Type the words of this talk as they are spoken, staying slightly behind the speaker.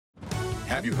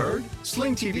Have you heard?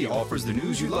 Sling TV offers the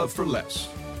news you love for less.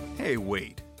 Hey,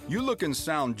 wait. You look and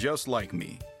sound just like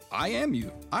me. I am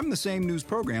you. I'm the same news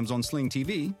programs on Sling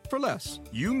TV for less.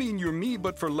 You mean you're me,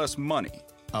 but for less money.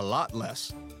 A lot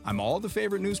less. I'm all the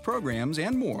favorite news programs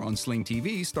and more on Sling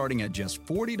TV starting at just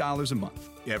 $40 a month.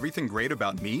 Everything great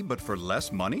about me, but for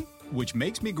less money? Which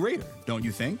makes me greater, don't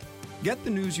you think? Get the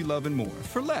news you love and more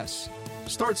for less.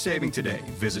 Start saving today.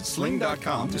 Visit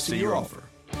sling.com to see your offer.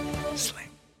 Sling.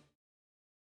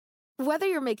 Whether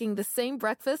you're making the same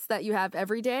breakfast that you have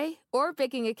every day or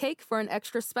baking a cake for an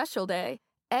extra special day,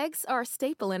 eggs are a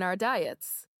staple in our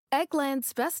diets.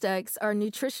 Eggland's best eggs are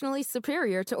nutritionally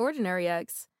superior to ordinary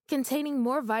eggs, containing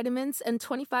more vitamins and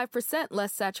 25%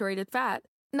 less saturated fat.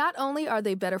 Not only are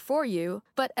they better for you,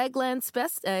 but Eggland's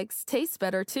best eggs taste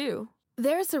better too.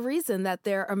 There's a reason that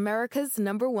they're America's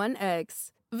 #1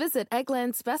 eggs. Visit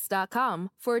egglandsbest.com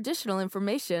for additional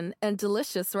information and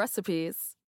delicious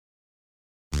recipes.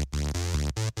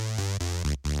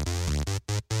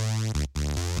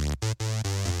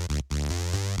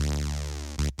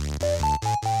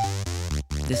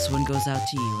 This one goes out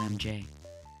to you, MJ.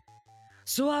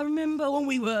 So I remember when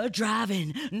we were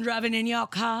driving in your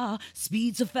car.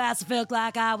 Speed so fast I felt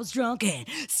like I was drunk, and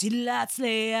city lights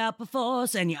lay out before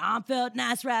us, and your arm felt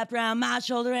nice wrapped around my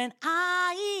shoulder, and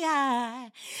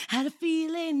I had a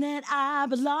feeling that I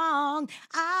belonged.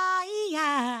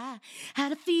 I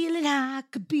had a feeling I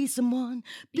could be someone,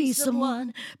 be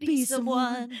someone, be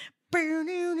someone.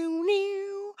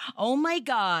 Oh my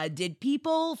God, did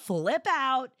people flip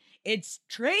out? It's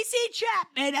Tracy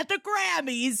Chapman at the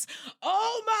Grammys.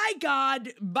 Oh my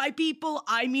God. By people,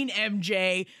 I mean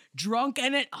MJ, drunk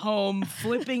and at home,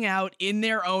 flipping out in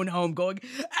their own home, going,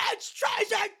 "It's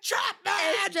Tracy Chapman!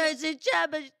 It's Tracy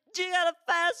Chapman! She got a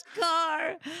fast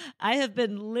car!" I have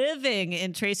been living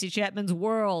in Tracy Chapman's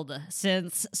world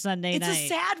since Sunday night. It's a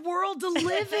sad world to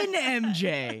live in,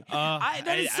 MJ.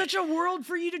 That is such a world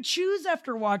for you to choose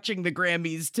after watching the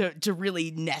Grammys to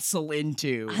really nestle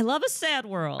into. I love a sad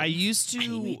world. I used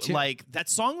to like that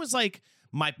song was like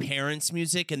my parents'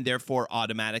 music and therefore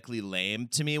automatically lame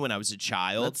to me when I was a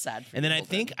child. That's sad for And then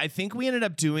people, I think we ended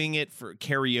up doing it for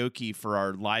karaoke for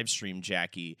our live stream,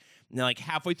 Jackie. And then, like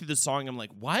halfway through the song, I'm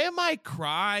like, why am I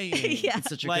crying? Yeah. It's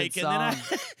such a like, good and then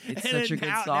song. It's and such then a good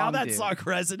now, song, now that dude. song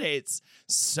resonates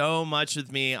so much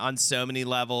with me on so many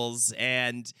levels.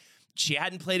 And she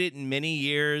hadn't played it in many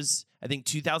years. I think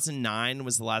 2009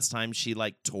 was the last time she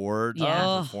like toured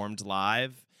Yeah. and performed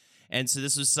live. And so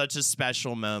this was such a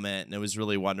special moment, and it was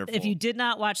really wonderful. If you did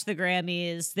not watch the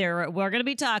Grammys, we're going to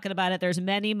be talking about it. There's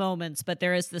many moments, but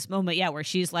there is this moment, where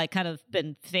she's like kind of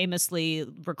been famously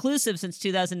reclusive since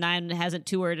 2009 and hasn't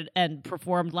toured and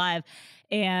performed live.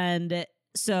 And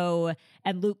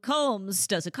Luke Combs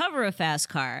does a cover of Fast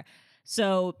Car.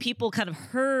 So people kind of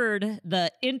heard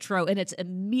the intro and it's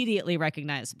immediately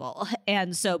recognizable.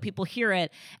 And so people hear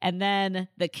it, and then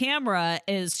the camera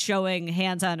is showing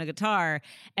hands on a guitar,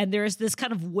 and there's this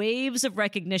kind of waves of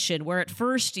recognition where at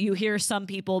first you hear some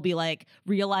people be like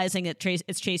realizing it's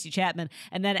Tracy Chapman.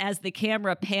 And then as the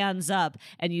camera pans up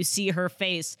and you see her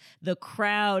face, the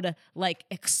crowd like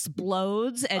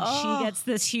explodes and she gets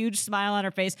this huge smile on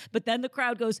her face. But then the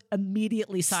crowd goes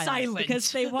immediately silent.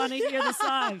 Because they want to hear the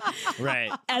song.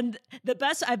 right. And the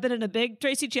best, I've been in a big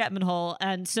Tracy Chapman hole.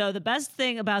 And so the best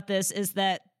thing about this is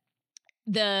that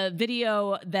the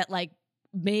video that like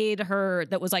made her,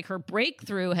 that was like her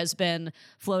breakthrough, has been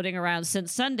floating around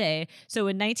since Sunday. So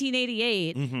in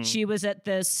 1988, she was at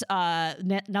this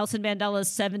Nelson Mandela's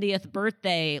 70th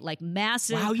birthday, like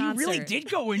massive Wow, you concert. really did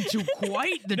go into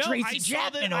quite the No, Tracy I saw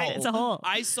Chapman that- hole. It's a hole.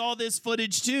 I saw this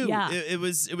footage too. Yeah. It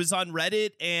was on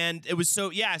Reddit, and it was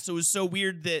so it was so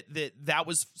weird that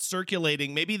was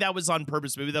circulating. Maybe that was on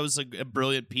purpose. Maybe that was a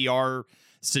brilliant PR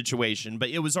situation, but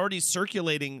it was already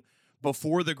circulating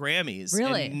before the Grammys.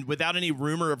 Really? And without any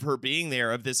rumor of her being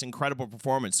there, of this incredible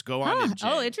performance. Go on, MJ.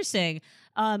 Oh, interesting.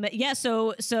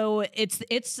 So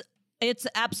it's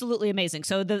absolutely amazing.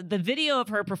 So the video of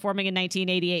her performing in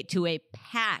 1988 to a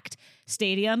packed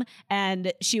stadium,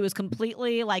 and she was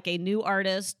completely like a new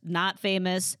artist, not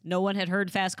famous. No one had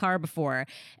heard Fast Car before.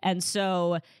 And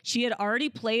so she had already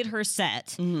played her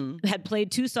set, had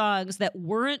played 2 songs that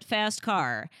weren't Fast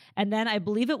Car. And then I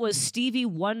believe it was Stevie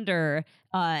Wonder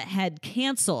had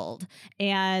canceled,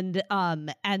 and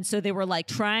so they were like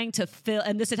trying to fill,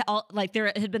 and this had all like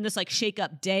there had been this like shake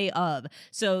up day of,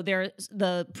 so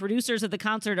the producers of the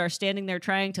concert are standing there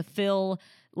trying to fill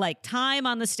like time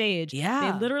on the stage.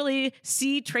 Yeah. They literally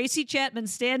see Tracy Chapman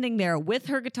standing there with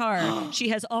her guitar. She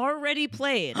has already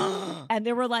played, and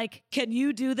they were like, "Can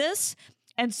you do this?"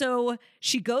 And so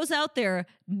she goes out there,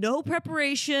 no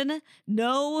preparation,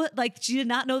 no, like she did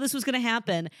not know this was going to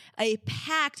happen. A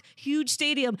packed, huge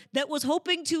stadium that was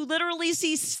hoping to literally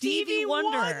see Stevie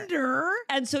Wonder.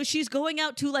 And so she's going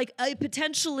out to like a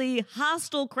potentially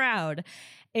hostile crowd.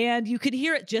 And you can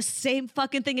hear it, just same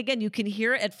fucking thing again. You can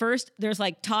hear it at first. There's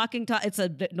like talking, it's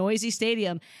a noisy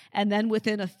stadium. And then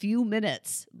within a few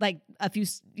minutes, like a few,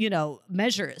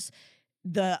 measures,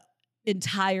 the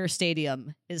entire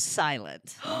stadium is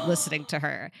silent listening to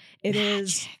her. It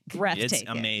is breathtaking. It's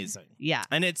amazing. Yeah.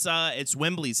 And it's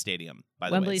Wembley Stadium, by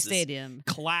the way. Wembley It's this Stadium.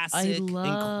 Classic,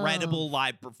 incredible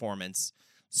live performance,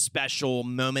 special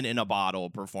moment in a bottle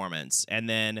performance. And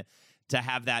then to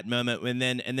have that moment,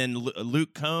 and then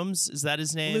Luke Combs, is that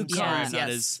his name? Luke Combs,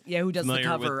 yes. Who does the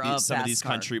cover with of some of Fast these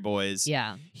Car. country boys.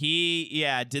 Yeah. He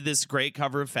did this great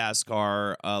cover of Fast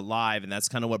Car live, and that's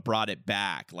kind of what brought it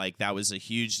back. Like, that was a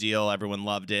huge deal. Everyone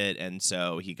loved it, and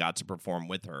so he got to perform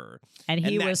with her. And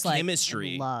he that was like,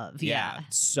 chemistry, love. yeah,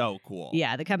 so cool.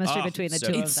 Yeah, the chemistry between the so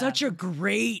two good. of It's them. such a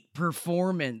great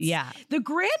performance. Yeah. The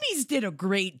Grammys did a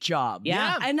great job.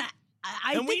 Yeah. And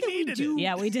I And we think that needed do.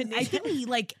 Yeah, we did. I think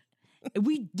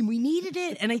we needed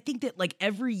it, and I think that like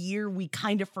every year we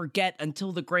kind of forget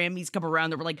until the Grammys come around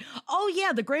that we're like, oh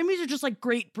yeah, the Grammys are just like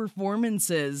great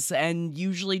performances and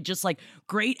usually just like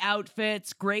great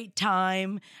outfits, great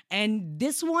time, and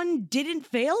this one didn't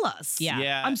fail us.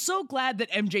 Yeah. I'm so glad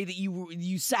that MJ that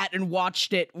you sat and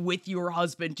watched it with your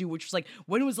husband too, which was like,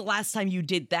 when was the last time you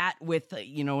did that with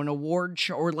an award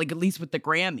show, or like at least with the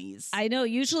Grammys? I know.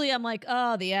 Usually I'm like,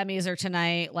 oh, the Emmys are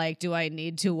tonight. Like, do I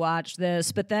need to watch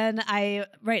this? But then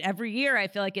every year I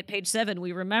feel like at Page 7,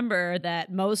 we remember that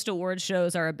most award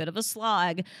shows are a bit of a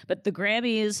slog, but the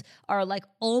Grammys are like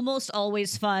almost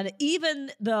always fun,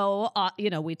 even though,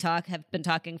 we have been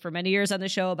talking for many years on the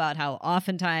show about how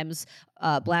oftentimes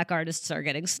Black artists are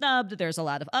getting snubbed. There's a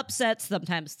lot of upsets.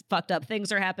 Sometimes fucked up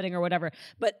things are happening or whatever.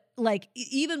 But like,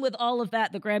 even with all of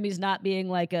that, the Grammys not being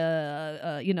like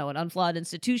an unflawed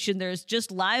institution, there's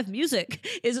just live music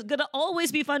is going to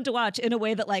always be fun to watch in a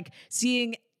way that like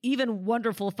seeing even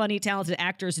wonderful, funny, talented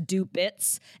actors do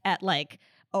bits at like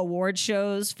award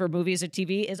shows for movies or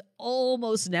TV is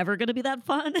almost never going to be that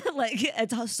fun. Like,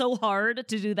 it's so hard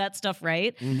to do that stuff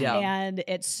right. Yeah. And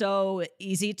it's so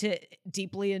easy to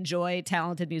deeply enjoy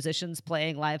talented musicians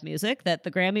playing live music that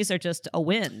the Grammys are just a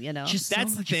win, Just so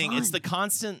That's the much thing. fun.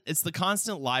 It's the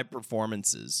constant live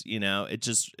performances. It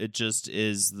just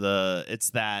is it's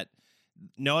that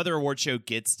no other award show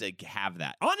gets to have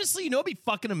that. Honestly, it'd be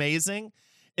fucking amazing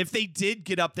if they did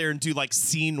get up there and do like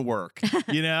scene work,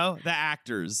 the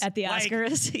actors at the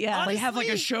Oscars. Yeah. They have like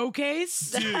a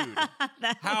showcase. Dude,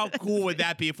 how cool would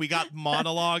that be if we got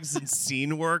monologues and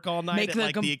scene work all night at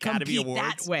like the Academy compete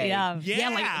Awards? that way. Yeah.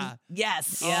 Yeah.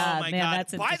 Yes. Yeah. Oh my man, God.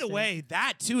 that's By the interesting. way,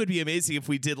 that too would be amazing if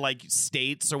we did like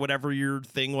states or whatever your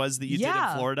thing was that you did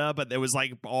in Florida, but there was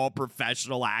like all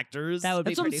professional actors. That would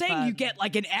be That's what I'm pretty saying. fun. You get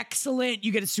like an excellent,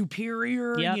 you get a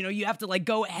superior, Yep. you have to like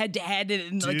go head to head,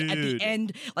 and like at the Dude.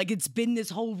 end, like it's been this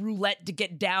whole roulette to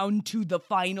get down to the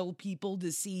final people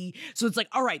to see. So it's like,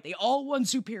 all right, they all won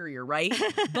superior, right?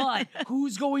 But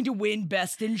who's going to win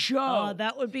best in show? Oh,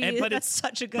 that would be But that's it's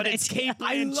such a good But idea. it's Kate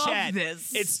I Blanchett. love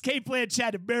this. It's Kate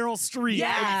Blanchett and Meryl Streep.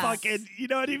 Yes. And fucking, you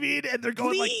know what I mean? And they're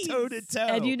going Please. like toe to toe.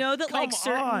 And you know that Come like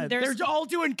certain on. there's They're all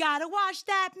doing gotta wash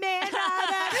that man out of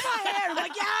my hair. I'm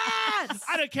like, yes!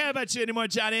 I don't care about you anymore,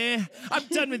 Johnny. I'm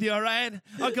done with you, all right?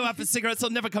 I'll go out for cigarettes. I'll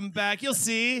never come back. You'll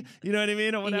see. You know what I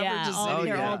mean? Or whatever. Yeah,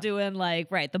 they're all doing like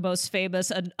the most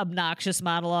famous and obnoxious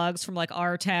monologues from like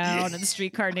Our Town and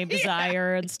Streetcar Named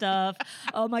Desire and stuff.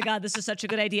 Oh my God, this is such a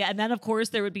good idea. And then of course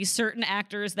there would be certain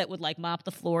actors that would like mop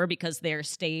the floor because they're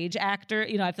stage actor.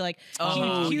 I feel like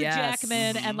Hugh yes.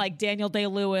 Jackman and like Daniel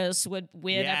Day-Lewis would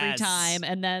win every Yes. time,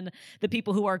 and then the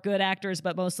people who are good actors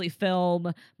but mostly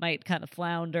film might kind of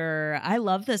flounder. I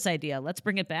love this idea. Let's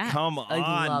bring it back. Come I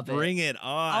on, love it. bring it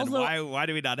on. Also, why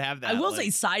do we not have that? I will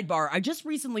Like- say, sidebar, I just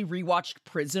recently rewatched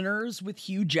Prisoners with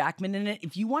Hugh Jackman in it.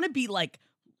 If you want to be like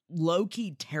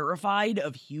low-key terrified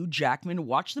of Hugh Jackman,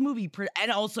 watch the movie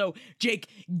and also Jake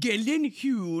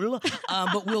Gyllenhaal,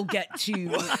 but we'll get to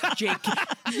Jake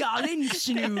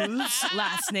Gyllenhaal's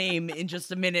last name in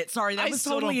just a minute. Sorry, that I was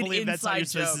still totally don't an believe that's how you're inside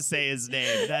supposed joke. to say his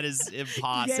name. That is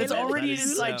impossible. It's already an That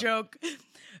is inside so- joke.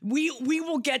 We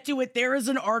will get to it. There is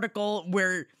an article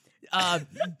where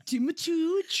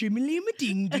Timothy Chimilima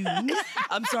Ding Ding.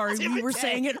 I'm sorry, we were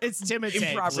saying it It's Timotei.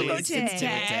 improperly. please. It's Timotei.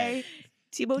 Timotei.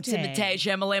 Timothée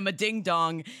Chalamet Ding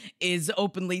Dong is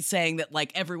openly saying that,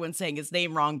 like, everyone's saying his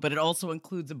name wrong, but it also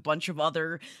includes a bunch of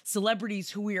other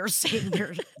celebrities who we are saying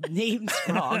their names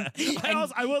wrong.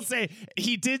 I will say,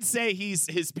 he did say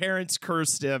his parents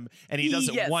cursed him, and he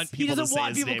doesn't want people to say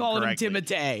his name calling correctly. him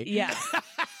Timothée. Yeah.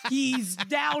 He's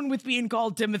down with being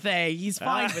called Timothée. He's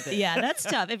fine with it. Yeah, that's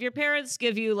tough. If your parents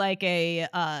give you like a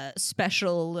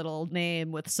special little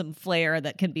name with some flair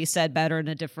that can be said better in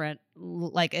a different,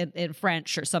 like in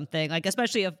French or something, like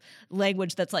especially a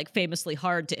language that's like famously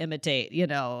hard to imitate, you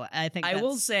know, I think I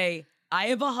will say, I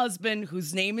have a husband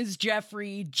whose name is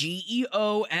Jeffrey,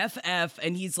 Geoff,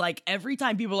 and he's like, every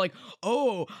time people are like,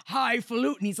 oh,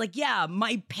 highfalutin, he's like, yeah,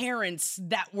 my parents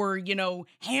that were, you know,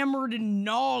 hammered in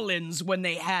Nolans when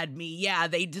they had me, yeah,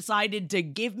 they decided to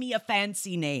give me a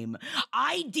fancy name.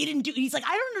 I didn't do, he's like,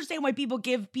 I don't understand why people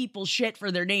give people shit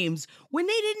for their names when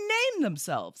they didn't name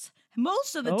themselves.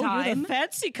 Most of the time. You're the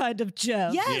fancy kind of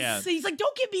Jeff. Yes. Yeah. He's like,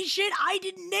 don't give me shit. I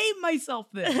didn't name myself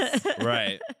this.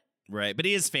 Right. Right, but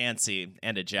he is fancy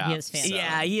and a job. He is fancy. so-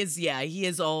 Yeah, he is. Yeah, he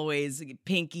is always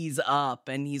pinkies up,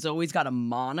 and he's always got a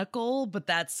monocle. But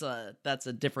that's a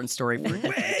different story for a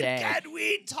different day. Can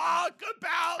we talk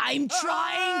about? I'm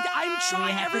trying.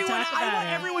 We have to Everyone, talk I about want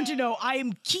it. everyone to know I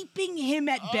am keeping him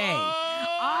at bay.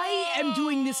 I am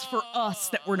doing this for us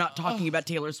that we're not talking about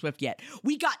Taylor Swift yet.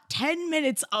 We got 10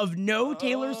 minutes of no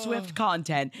Taylor Swift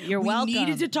content. You're we welcome.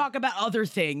 needed to talk about other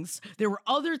things. There were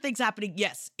other things happening.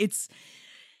 Yes,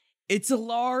 it's a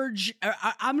large,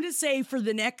 I'm going to say for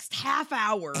the next half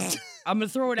hour, I'm going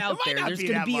to throw it out might there. not There's be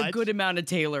going to that be a much. good amount of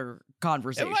Taylor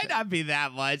conversation. It might not be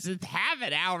that much. It's half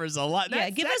an hour is a lot. Yeah,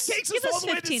 That give us takes us all the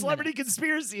way to 15 Celebrity minutes.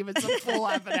 Conspiracy if it's a full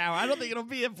half an hour. I don't think it'll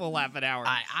be a full half an hour.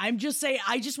 I'm just saying,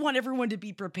 I just want everyone to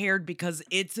be prepared because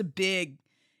because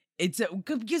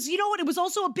you know what? It was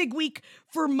also a big week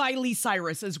for Miley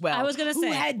Cyrus as well. I was gonna who say,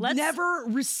 had let's- never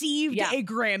received Yeah. a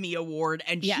Grammy award,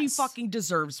 and she Yes. fucking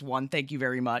deserves one. Thank you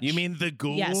very much. You mean the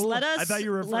ghoul? Yes, let us- I thought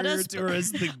you were let referring us- to her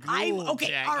as the ghoul. Okay,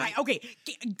 Jackie. all right, okay.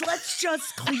 Let's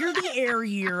just clear the air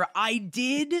here. I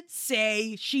did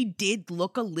say she did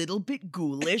look a little bit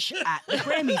ghoulish at the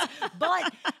Grammys,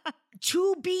 but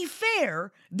to be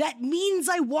fair, that means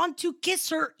I want to kiss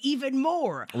her even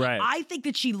more. Right. I think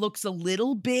that she looks a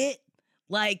little bit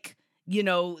like, you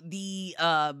know, the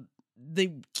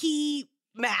key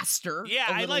master. Yeah,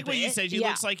 a I little like what you bit. said. She Yeah.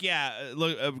 looks like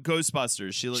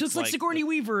Ghostbusters. She looks She looks like Sigourney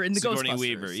Weaver in the Sigourney Ghostbusters.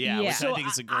 Weaver. Yeah, Yeah. which So I think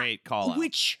is a great call out.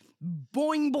 Which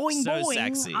boing, boing, So boing.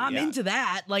 sexy, I'm yeah. into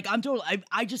that. Like, I'm totally,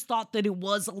 I just thought that it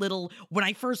was a little, when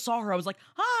I first saw her, I was like,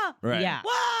 ah, Right. Yeah.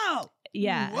 wow.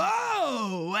 Yeah.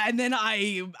 Whoa. And then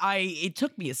it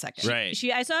took me a second. Right.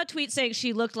 I saw a tweet saying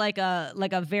she looked like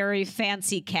a very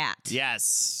fancy cat.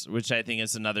 Yes, which I think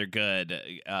is another good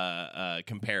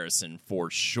comparison for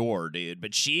sure, dude.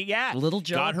 But she, Little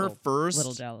got her Jellicle. first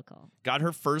Little Jellicle. got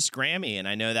her first Grammy, and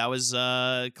I know that was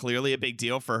clearly a big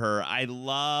deal for her. I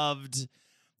loved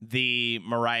the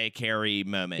Mariah Carey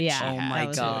moment. Yeah. she Oh had. my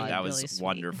was God. really, that really was sweet.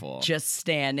 wonderful. Just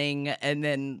standing, and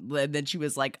then she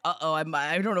was like, "Uh-oh, I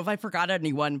don't know if I forgot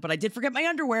anyone, but I did forget my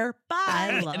underwear. Bye."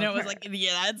 I love and I was her. like,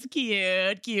 "Yeah, that's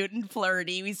cute and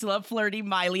flirty. We still have flirty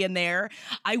Miley in there."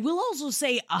 I will also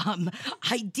say,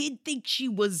 I did think she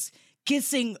was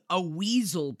kissing a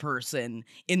weasel person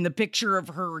in the picture of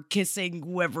her kissing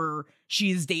whoever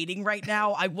she is dating right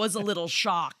now. I was a little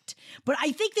shocked, but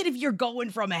I think that if you're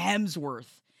going from a Hemsworth,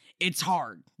 it's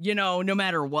hard, you know, no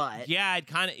matter what. Yeah,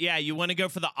 you want to go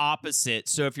for the opposite.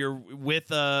 So if you're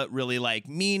with a really like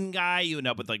mean guy, you end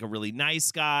up with like a really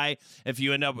nice guy. If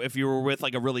you were with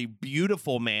like a really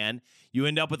beautiful man, you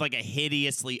end up with like a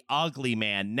hideously ugly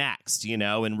man next, you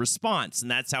know, in response. And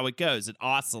that's how it goes. It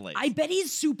oscillates. I bet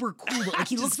he's super cool. Like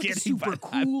he looks Just like a kidding, super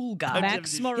but I'm- cool guy.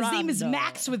 Max His name is Morando.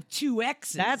 Max with 2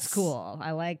 X's. That's cool.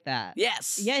 I like that.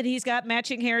 Yes. Yeah, and he's got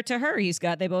matching hair to her.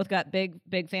 They both got big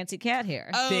fancy cat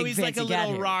hair. Oh, Big he's like a fancy cat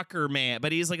little hair. rocker man,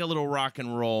 but he's like a little rock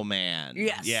and roll man.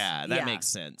 Yes. Yeah, that Yeah. makes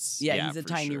sense. Yeah, he's a for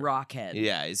tiny sure. rock head.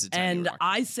 Yeah, he's a tiny And rock.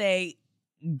 I say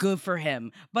good for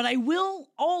him. But I will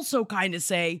also kind of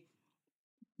say,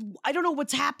 I don't know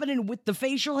what's happening with the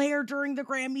facial hair during the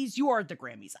Grammys. You are at the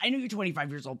Grammys. I know you're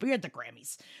 25 years old, but you're at the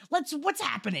Grammys. What's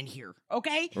happening here,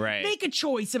 okay? Right. Make a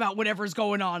choice about whatever's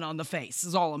going on the face,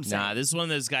 is all I'm saying. Nah, this is one of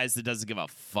those guys that doesn't give a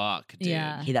fuck, dude.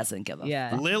 Yeah. He doesn't give a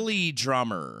Yeah. fuck. Lily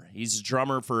Drummer. He's a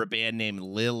drummer for a band named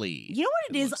Lily. You know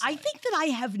what it is? looks I like. think that I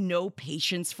have no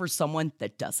patience for someone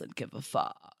that doesn't give a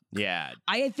fuck. Yeah.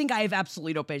 I think I have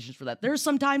absolutely no patience for that. There's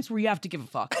some times where you have to give a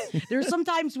fuck. There's some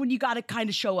times when you got to kind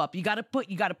of show up. You got to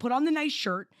put on the nice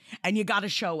shirt and you got to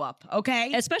show up,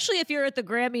 okay? Especially if you're at the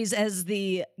Grammys as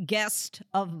the guest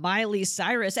of Miley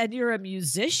Cyrus and you're a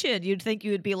musician, you'd think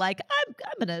you would be like,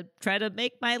 I'm going to try to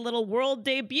make my little world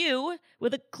debut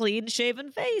with a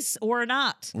clean-shaven face or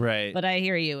not. Right. But I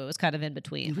hear you. It was kind of in It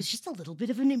between. was just a little bit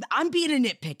of I'm being a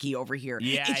nitpicky over here.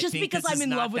 Yeah, it's just I think because this I'm is in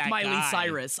not love with that Miley guy.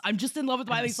 Cyrus. I'm just in love with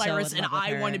Miley so Cyrus, in and love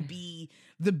with I her. want to be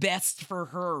the best for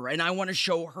her, and I want to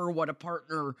show her what a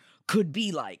partner could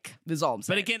be like. Is all I'm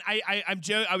saying. But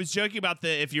again, I was joking about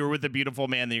if you were with a beautiful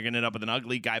man, then you're going to end up with an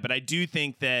ugly guy. But I do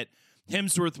think that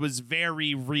Hemsworth was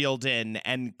very reeled in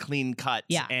and clean cut.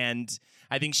 Yeah. And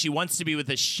I think she wants to be with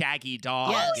a shaggy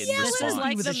dog. Yes. in Yeah, response. this is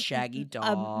like with a some, shaggy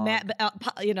dog.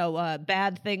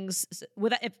 bad things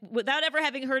without ever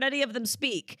having heard any of them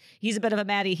speak. He's a bit of a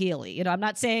Matty Healy. I'm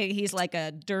not saying he's like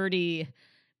a dirty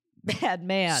bad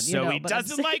man. So he but I'm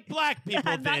doesn't saying- like black people,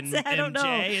 I'm not then, saying- I don't know.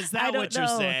 MJ? Is that I don't what you're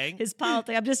know saying? His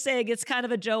politics. I'm just saying it's kind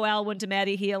of a Joe Alwyn to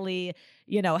Matty Healy,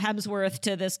 Hemsworth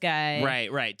to this guy.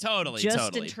 Right. Totally. Just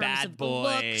totally. in terms Bad of the boy,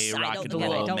 looks, rock I and don't,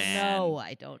 roll I don't man. know.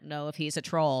 I don't know if he's a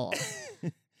troll.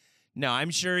 No, I'm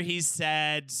sure he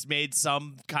made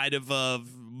some kind of a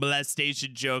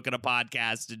molestation joke on a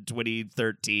podcast in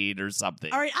 2013 or something.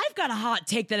 All right, I've got a hot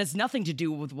take that has nothing to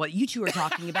do with what you two are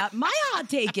talking about. My hot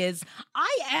take is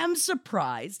I am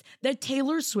surprised that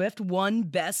Taylor Swift won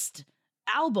Best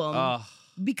Album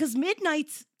because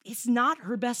Midnight's is not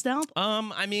her best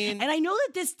album. I mean, And I know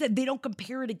that they don't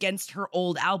compare it against her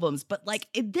old albums, but like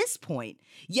at this point,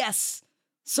 yes,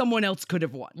 someone else could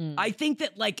have won. I think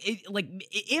that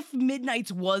if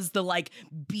Midnight's was the like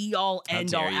be all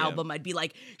end all dare you. album, I'd be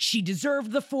like, she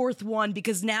deserved the fourth one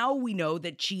because now we know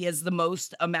that she has the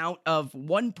most amount of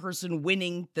one person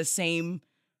winning the same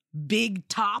big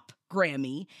top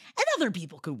Grammy, and other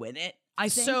people could win it. I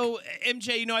think. So,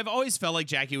 MJ, I've always felt like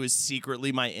Jackie was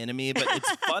secretly my enemy, but it's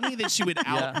funny that she would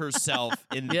out herself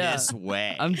in this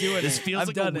way. I'm doing this it. feels I've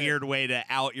like done a it. weird way to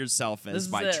out yourself as This is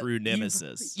my it. true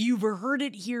nemesis. You've heard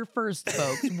it here first,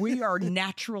 folks. We are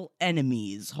natural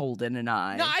enemies, Holden and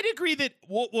I. No, I'd agree that.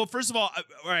 Well, first of all,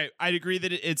 all right, I'd agree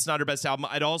that it's not her best album.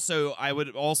 I would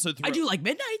also. I do like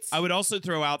Midnight's. I would also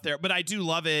throw out there, but I do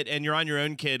love it. And You're on Your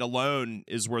Own, Kid alone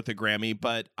is worth a Grammy.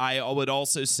 But I would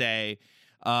also say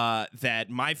that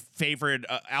my favorite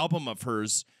album of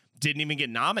hers didn't even get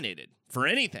nominated for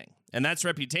anything, and that's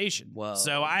Reputation. Whoa.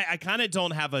 So I kind of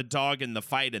don't have a dog in the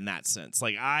fight in that sense.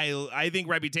 Like I think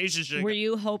Reputation should. Were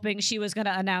you hoping she was going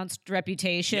to announce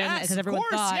Reputation? Yes, Because of everyone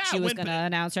course, thought yeah, she was when- going to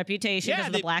announce Reputation Yeah, because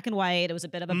of the black and white. It was a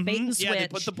bit of a bait and switch. Yeah, they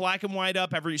put the black and white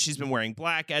up. She's been wearing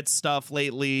black at stuff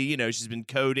lately. She's been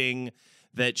coding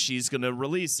that she's going to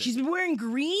release it. She's been wearing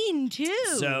green too.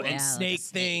 So, Yeah, and snake like a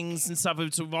snake. things and stuff.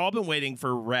 So we've all been waiting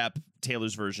for Rep,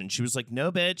 Taylor's version. She was like,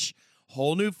 no, bitch.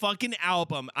 Whole new fucking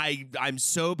album. I'm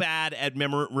so bad at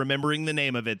remembering the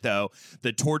name of it, though.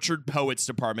 The Tortured Poets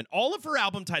Department. All of her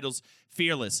album titles,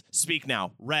 Fearless, Speak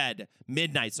Now, Red,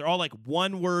 Midnights, they're all like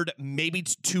one word, maybe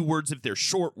two words if they're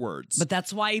short words. But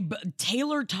that's why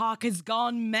Taylor Talk has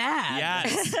gone mad.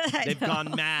 Yes, they've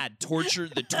gone mad.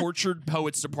 The Tortured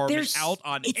Poets Department There's- out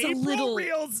on it's a April little-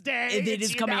 Reels Day. It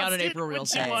is She coming out on announced it April when Reels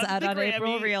she Day. won It's out the on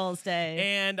April Grammy. Reels Day.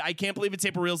 And I can't believe it's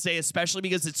April Reels Day, especially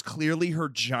because it's clearly her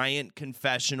giant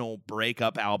confessional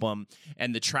breakup album,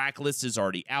 and the track list is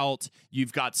already out.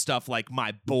 You've got stuff like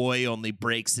My Boy Only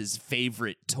Breaks His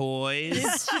Favorite Toys.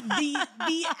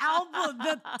 The album,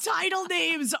 the title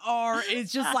names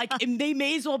it's just like, and they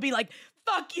may as well be like,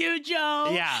 fuck you, Joe.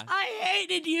 Yeah. I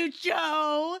hated you,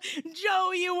 Joe.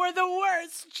 Joe, you were the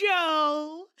worst,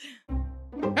 Joe.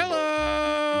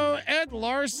 Hello, Ed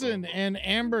Larson and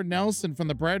Amber Nelson from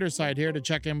The Brighter Side here to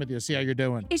check in with you, see how you're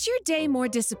doing. Is your day more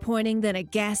disappointing than a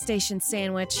gas station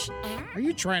sandwich? Are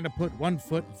you trying to put one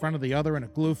foot in front of the other in a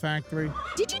glue factory?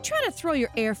 Did you try to throw your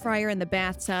air fryer in the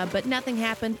bathtub, but nothing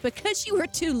happened because you were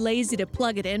too lazy to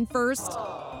plug it in first?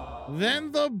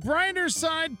 Then the Brighter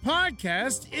Side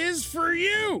podcast is for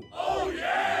you.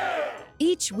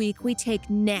 Each week, we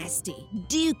take nasty,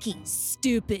 dookie,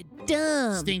 stupid,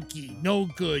 dumb, Stinky, no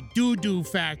good, doo-doo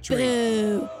factory,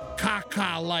 boo,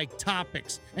 caca-like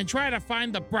topics and try to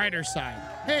find the brighter side.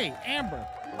 Hey, Amber,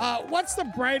 what's the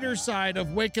brighter side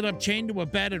of waking up chained to a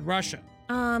bed in Russia?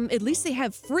 at least they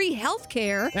have free health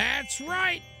care. That's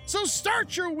right. So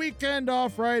start your weekend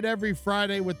off right every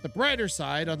Friday with the brighter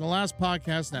side on the Last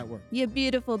Podcast Network. You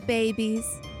beautiful babies.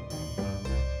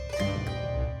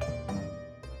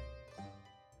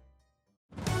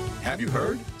 Have you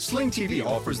heard? Sling TV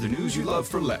offers the news you love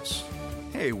for less.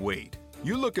 Hey, wait.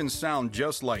 You look and sound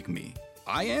just like me.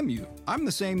 I am you. I'm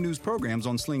the same news programs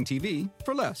on Sling TV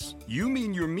for less. You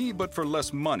mean you're me, but for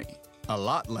less money. A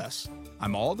lot less.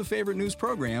 I'm all the favorite news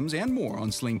programs and more on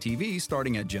Sling TV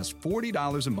starting at just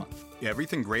 $40 a month.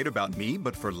 Everything great about me,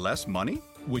 but for less money?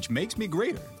 Which makes me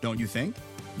greater, don't you think?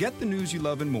 Get the news you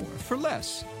love and more for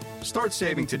less. Start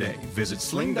saving today. Visit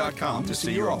sling.com to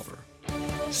see your offer.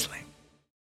 Sling.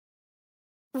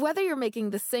 Whether you're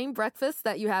making the same breakfast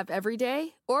that you have every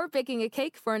day or baking a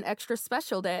cake for an extra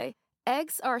special day,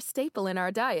 eggs are a staple in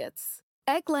our diets.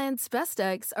 Eggland's best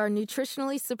eggs are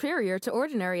nutritionally superior to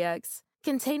ordinary eggs,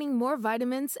 containing more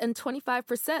vitamins and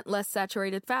 25% less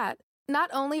saturated fat. Not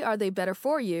only are they better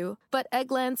for you, but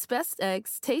Eggland's best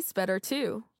eggs taste better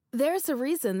too. There's a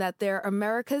reason that they're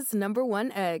America's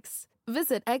 #1 eggs.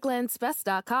 Visit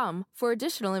egglandsbest.com for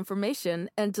additional information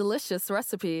and delicious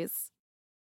recipes.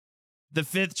 The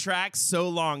fifth track, So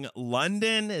Long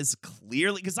London, is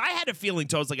clearly, because I had a feeling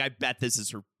too, I was like, I bet this is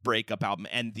her breakup album.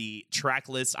 And the track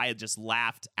list, I had just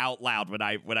laughed out loud when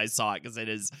I saw it, because it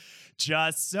is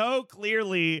just so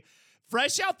clearly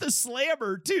fresh out the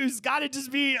slammer, too. It's got to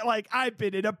just be like, I've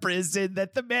been in a prison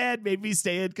that the man made me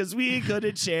stay in because we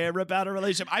couldn't share about a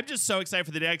relationship. I'm just so excited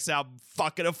for the next album,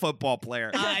 fucking a football player.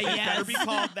 It better be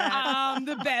called that. I'm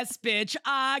the best bitch.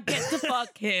 I get to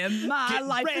fuck him. My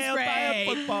life is railed by a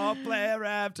great. football player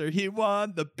after he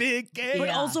won the big game. But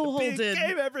also, the big Holden,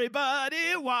 game everybody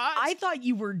watched. I thought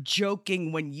you were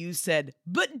joking when you said,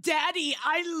 but Daddy,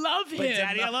 I love him. But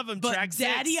Daddy, I Love Him, But track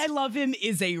Daddy, 6. I Love Him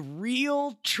is a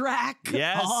real track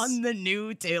Yes. on the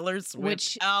new Taylor Swift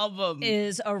Which album.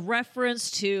 is a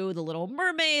reference to The Little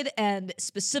Mermaid, and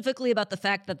specifically about the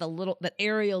fact that that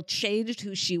Ariel changed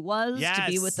who she was to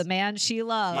be Yes. with the man she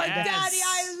loved. But Yes. Daddy,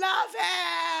 I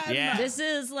love him. Yeah. This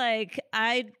is like,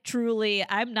 I'm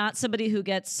not somebody who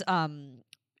gets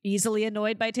easily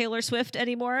annoyed by Taylor Swift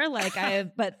anymore. Like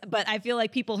but I feel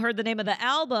like people heard the name of the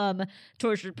album,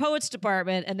 Tortured Poets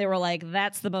Department, and they were like,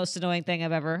 that's the most annoying thing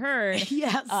I've ever heard.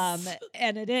 Yes.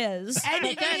 And it is. And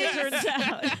But it then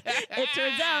it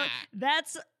turns out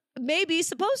that's maybe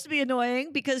supposed to be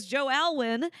annoying because Joe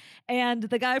Alwyn and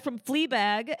the guy from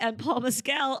Fleabag and Paul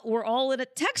Mescal were all in a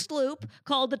text loop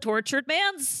called the Tortured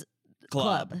Man's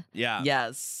Club. Yeah.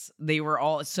 Yes, they were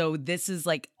all. So this is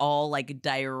like all like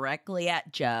directly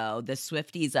at Joe. The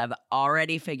Swifties have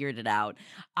already figured it out.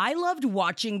 I loved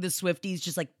watching the Swifties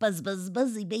just like buzz, buzzy,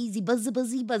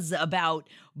 buzz about,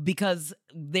 because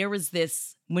there was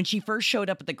this, when she first showed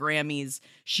up at the Grammys,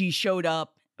 she showed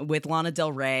up with Lana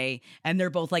Del Rey, and they're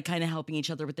both like kind of helping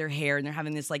each other with their hair, and they're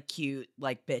having this like cute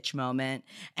like bitch moment.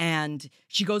 And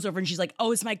she goes over and she's like,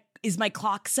 "Oh, is my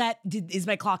clock set? Is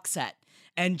my clock set?"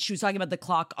 And she was talking about the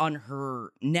clock on her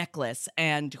necklace,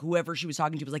 and whoever she was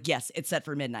talking to was like, "Yes, it's set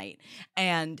for midnight."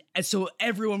 And so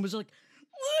everyone was like,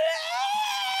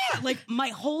 like my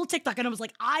whole TikTok, and I was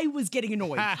like, I was getting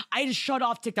annoyed. I had to shut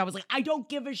off TikTok. I was like, I don't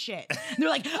give a shit. And they're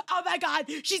like, oh my God,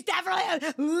 she's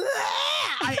definitely.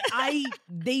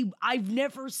 I've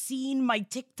never seen my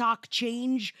TikTok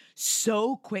change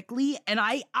so quickly, and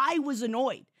I was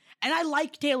annoyed. And I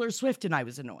like Taylor Swift, and I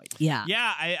was annoyed. Yeah.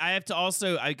 Yeah, I have to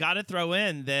also, I got to throw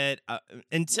in that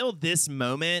until this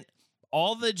moment,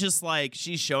 all the just like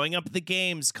she's showing up at the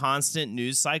games, constant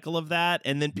news cycle of that,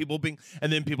 and then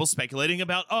people speculating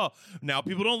about, oh, now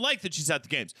people don't like that she's at the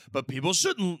games, but people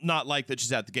shouldn't not like that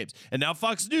she's at the games, and now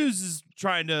Fox News is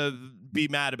trying to be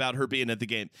mad about her being at the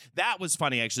game. That was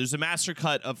funny, actually. There's a master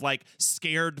cut of like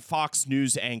scared Fox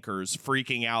News anchors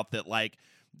freaking out that like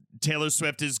Taylor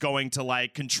Swift is going to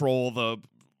like control the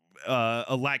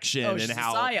election and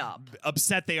how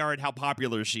upset they are and how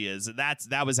popular she is.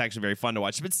 That was actually very fun to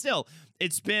watch. But still,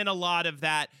 it's been a lot of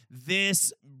that.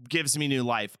 This gives me new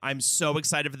life. I'm so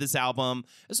excited for this album.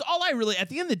 It's all I really, at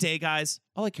the end of the day, guys,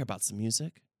 all I care about is the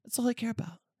music. That's all I care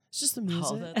about. It's just the music.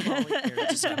 Oh, that's all I care about.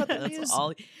 Just about the That's music.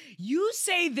 all. You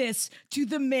say this to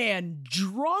the man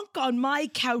drunk on my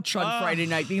couch on Friday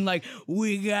night, being like,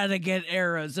 we gotta get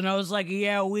Eras. And I was like,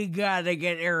 yeah, we gotta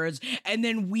get Eras. And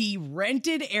then we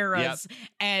rented Eras,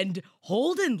 and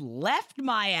Holden left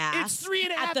my ass. It's 3.5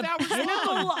 at the hours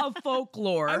pinnacle long. of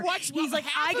folklore. He's like,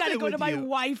 half I of gotta it go to with my you."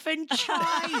 wife and child.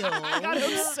 I got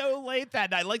home so late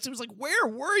that night. Lexi was like, where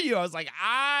were you? I was like,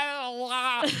 I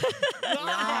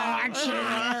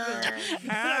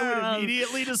would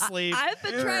immediately to sleep. I've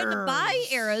been trying to buy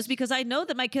Eras because I know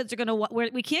that my kids are going to.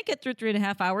 We can't get through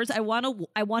 3.5 hours. I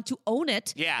want to own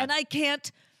it. Yeah. and I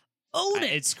can't own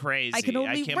it. It's crazy. I can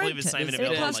only can't rent believe it's not even it.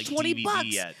 available It on costs like $20.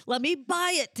 DVD yet. Let me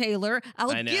buy it, Taylor.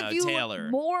 I'll I know, give you Taylor.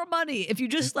 more money if you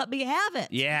just let me have it.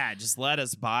 Yeah, just let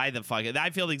us buy the fucking. I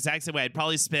feel the exact same way. I'd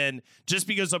probably spend just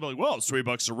because I'm like, well, it's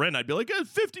 $3 to rent. I'd be like,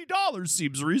 $50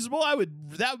 seems reasonable. That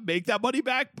would make that money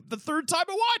back the third time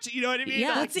I watch it. You know what I mean?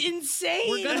 Yeah. That's insane.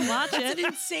 We're gonna watch That's it. an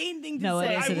insane thing to No, it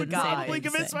say. is I an would insane probably thing to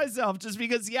convince say. myself just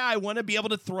because, I want to be able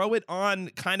to throw it on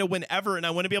kind of whenever, and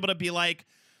I want to be able to be like,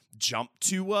 jump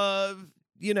to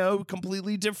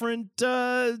completely different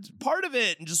part of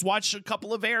it and just watch a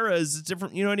couple of eras. It's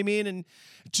different, you know what I mean? And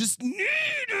just need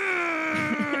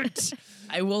it.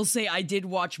 I will say I did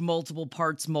watch multiple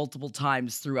parts multiple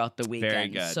times throughout the weekend. Very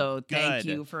good. So thank Good.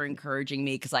 you for encouraging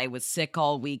me because I was sick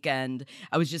all weekend.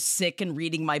 I was just sick and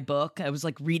reading my book. I was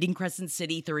like reading Crescent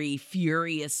City 3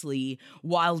 furiously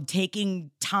while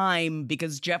taking time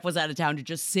because Jeff was out of town to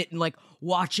just sit and like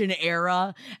watch an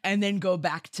era and then go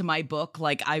back to my book.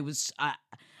 Like I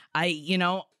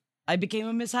became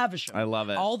a Miss Havisham. I love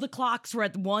it. All the clocks were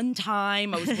at one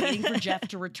time. I was waiting for Jeff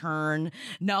to return.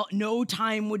 No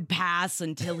time would pass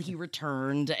until he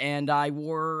returned, and I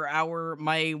wore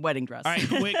my wedding dress. All right,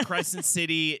 quick Crescent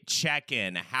City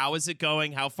check-in. How is it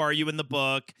going? How far are you in the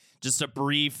book? Just a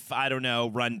brief,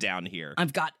 rundown here.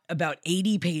 I've got about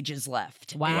 80 pages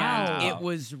left. Wow. And it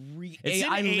was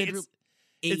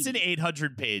It's an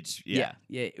 800-page. Yeah.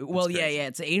 Well, That's crazy.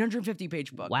 it's an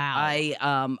 850-page book.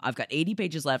 Wow. I've got 80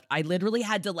 pages left. I literally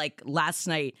had to last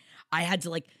night, I had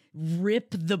to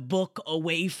rip the book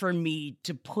away from me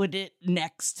to put it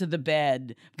next to the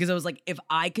bed because I was like, if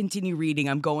I continue reading,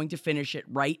 I'm going to finish it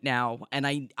right now and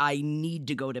I need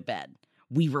to go to bed.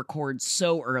 We record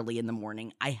so early in the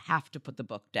morning. I have to put the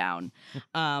book down.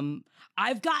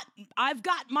 I've got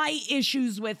my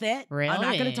issues with it. Really? I'm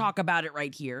not going to talk about it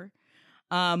right here.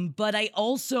 But I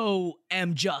also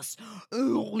am just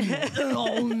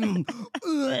I'm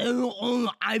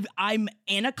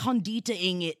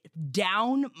anacondaing it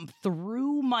down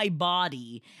through my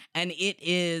body, and it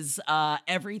is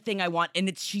everything I want.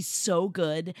 And she's so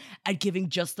good at giving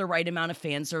just the right amount of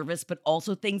fan service, but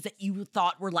also things that you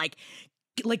thought were like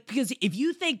because if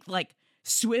you think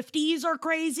Swifties are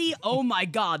crazy. Oh my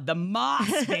God, the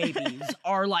Moss babies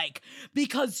are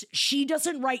because she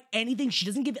doesn't write anything. She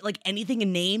doesn't give it anything a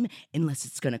name unless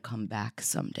it's gonna come back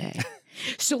someday.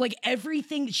 So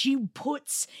everything, she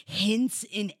puts hints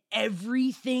in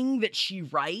everything that she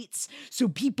writes. So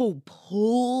people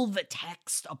pull the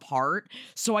text apart.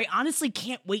 So I honestly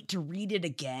can't wait to read it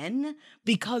again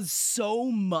because so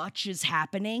much is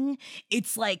happening.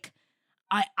 It's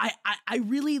I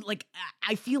really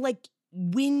I feel like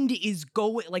wind is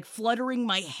going fluttering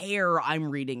my hair. I'm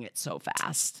reading it so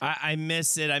fast. I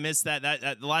miss it. I miss that.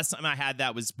 The last time I had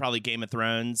that was probably Game of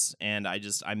Thrones, and I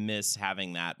miss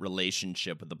having that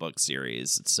relationship with the book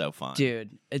series. It's so fun,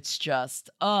 dude. It's just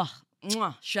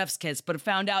chef's kiss. But I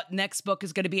found out next book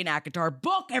is going to be an ACOTAR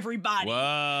book. Everybody,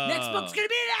 Whoa. Next book's going to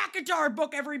be an ACOTAR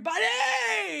book. Everybody,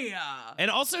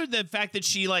 and also the fact that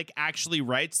she actually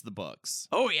writes the books.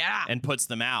 Oh yeah, and puts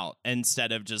them out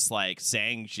instead of just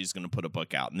saying she's going to put a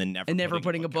book out and then never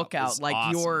putting a book out like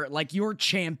awesome. your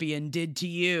champion did to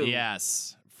you.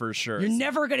 Yes, for sure. You're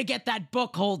never going to get that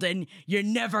book, Holden. You're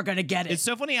never going to get it. It's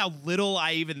so funny how little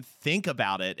I even think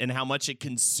about it and how much it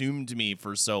consumed me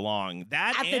for so long.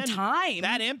 That at the time.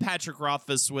 That and Patrick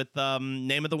Rothfuss with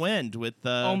Name of the Wind with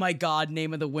oh my God,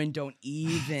 Name of the Wind. Don't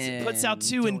even. Puts out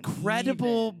two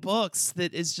incredible books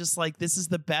that is just this is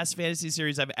the best fantasy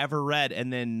series I've ever read,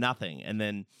 and then nothing. And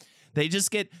then they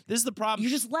just get, this is the problem.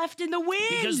 You're just left in the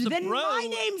wind. Then my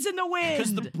name's in the wind.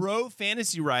 Because the bro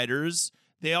fantasy writers,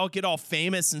 they all get all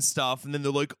famous and stuff, and then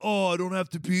they're like, oh, I don't have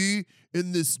to be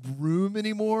in this room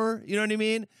anymore. You know what I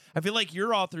mean? I feel like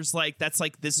your author's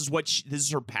this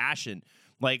is her passion.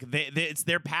 It's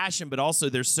their passion, but also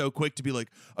they're so quick to be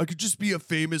I could just be a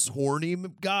famous horny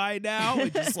guy now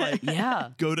and just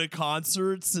go to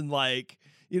concerts and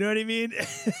you know what I mean?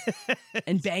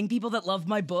 And bang people that love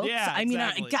my books. Yeah, I mean,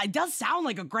 exactly. it does sound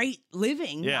like a great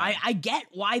living. Yeah. I get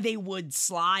why they would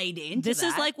slide into This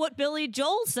is that. what Billy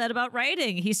Joel said about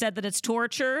writing. He said that it's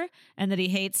torture and that he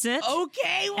hates it.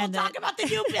 Okay, we'll talk about the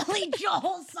new Billy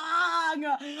Joel song.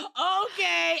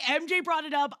 Okay, MJ brought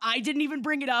it up. I didn't even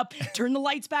bring it up. Turn the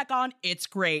lights back on. It's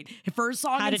great. First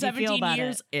song How in did you feel 17 about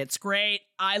years. It's great.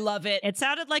 I love it. It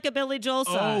sounded like a Billy Joel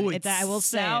song. I will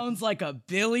say. Sounds like a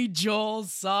Billy Joel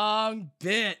song,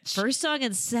 bitch. First song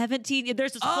in 17.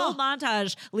 There's this whole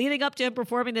montage leading up to him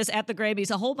performing this at the Grammys.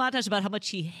 A whole montage about how much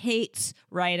he hates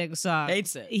writing songs.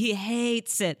 Hates it. He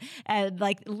hates it. And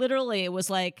literally, it was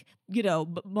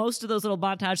most of those little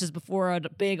montages before a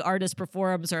big artist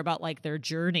performs are about like their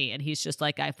journey. And he's just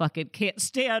like, I fucking can't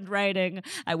stand writing.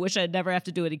 I wish I'd never have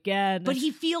to do it again. But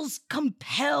he feels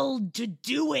compelled to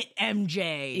do it,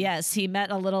 MJ. Yes, he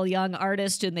met a little young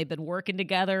artist and they've been working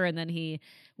together, and then he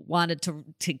wanted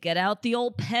to get out the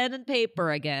old pen and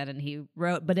paper again, and he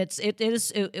wrote. But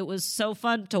it was so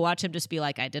fun to watch him just be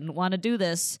like, I didn't want to do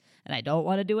this, and I don't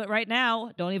want to do it right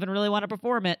now. Don't even really want to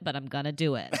perform it, but I'm gonna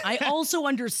do it. I also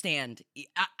understand.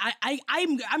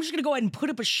 I'm just gonna go ahead and put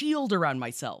up a shield around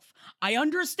myself. I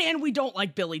understand we don't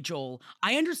like Billy Joel.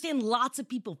 I understand lots of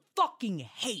people fucking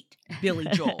hate Billy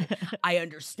Joel. I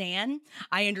understand.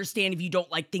 I understand if you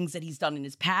don't like things that he's done in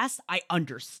his past. I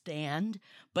understand.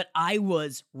 But I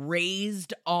was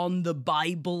raised on the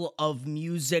Bible of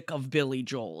music of Billy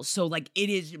Joel. So, like, it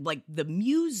is like the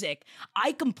music.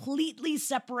 I completely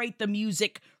separate the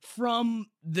music from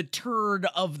the turd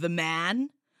of the man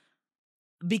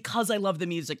because I love the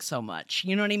music so much.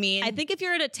 You know what I mean? I think if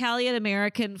you're an Italian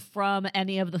American from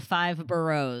any of the 5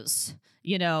 boroughs,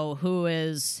 who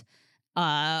is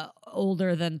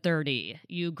older than 30,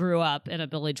 you grew up in a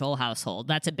Billy Joel household.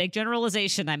 That's a big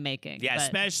generalization I'm making. Yeah, but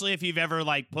especially if you've ever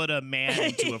like put a man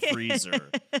into a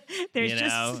freezer. There's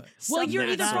well, you're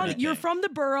either sort of from the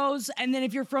boroughs, and then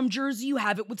if you're from Jersey, you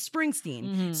have it with Springsteen.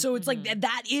 Mm-hmm, So it's like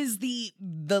that is the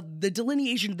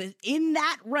delineation that in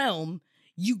that realm.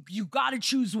 You got to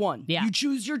choose one. Yeah. You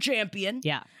choose your champion.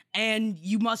 Yeah. And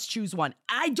you must choose one.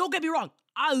 Don't get me wrong.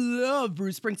 I love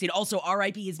Bruce Springsteen. Also,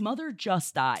 R.I.P. His mother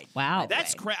just died. Wow.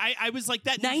 That's crazy. I was like,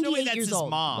 that. There's no way 98 that's years his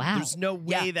old. mom. Wow. There's no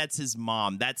way that's his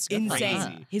mom. That's Insane.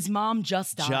 crazy. His mom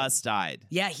just died. Just died.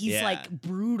 Yeah, he's Yeah. like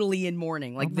brutally in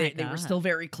mourning. Like Oh my they were God. still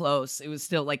very close. It was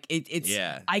still like it's.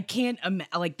 Yeah. I can't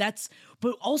like that's.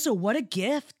 But also, what a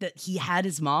gift that he had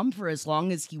his mom for as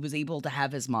long as he was able to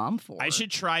have his mom for. I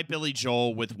should try Billy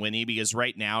Joel with Winnie because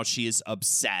right now she is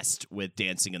obsessed with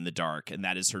Dancing in the Dark, and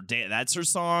that is her that's her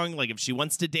song. Like if she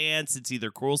wants to dance, it's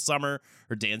either Cruel Summer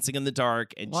or Dancing in the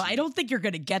Dark. And Well, I don't think you're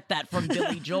gonna get that from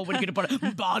Billy Joel when you're gonna put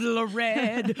a bottle of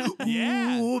red,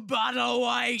 Yeah. ooh, bottle of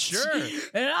white. Sure.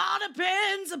 It all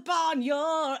depends upon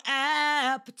your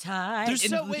appetite. There's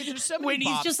so And many when he's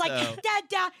bops, just like though.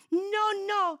 da,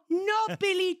 no,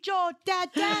 Billy Joel, da.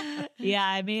 Yeah,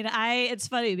 I mean, it's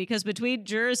funny because between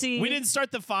Jersey, We didn't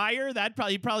start the fire. That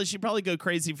she'd probably go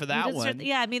crazy for that one.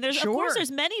 Yeah, I mean, of Sure. course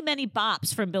there's many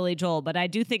bops from Billy Joel, but I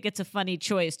do think it's a funny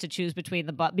choice to choose between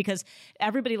the bop because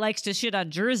everybody likes to shit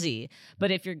on Jersey, but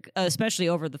if you're especially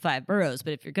over the 5 boroughs,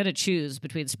 but if you're going to choose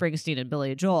between Springsteen and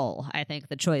Billy Joel, I think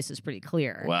the choice is pretty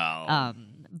clear. Well,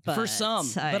 But For some,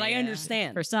 but I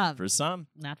understand. For some, for some.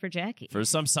 not for Jackie.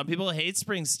 Some people hate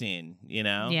Springsteen,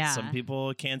 Yeah. Some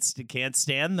people can't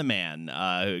stand the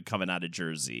man coming out of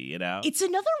Jersey, It's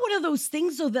another one of those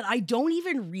things, though, that I don't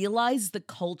even realize the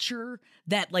culture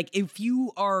that, like, if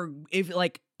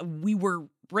we were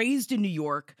raised in New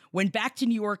York, went back to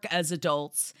New York as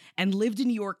adults, and lived in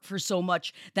New York for so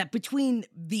much, that between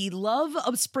the love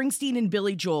of Springsteen and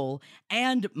Billy Joel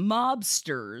and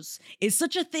mobsters is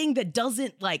such a thing that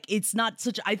doesn't, like, it's not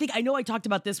such, I know I talked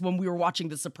about this when we were watching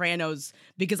The Sopranos,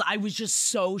 because I was just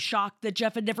so shocked that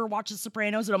Jeff had never watched The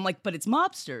Sopranos, and I'm like, but it's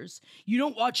mobsters. You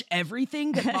don't watch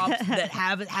everything that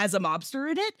has a mobster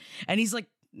in it? And he's like,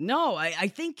 no, I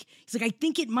think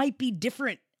it might be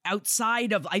different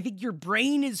outside of, I think your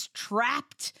brain is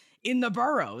trapped in the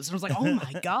boroughs. And I was like, oh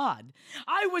my God,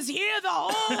 I was here the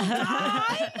whole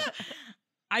time.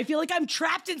 I feel like I'm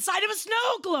trapped inside of a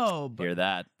snow globe. Hear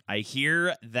that? I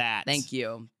hear that. Thank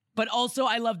you. But also,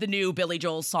 I love the new Billy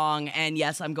Joel song, and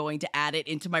yes, I'm going to add it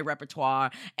into my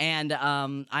repertoire, and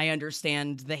I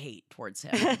understand the hate towards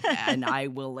him, and I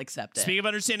will accept it. Speaking of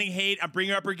understanding hate, I'm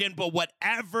bringing her up again, but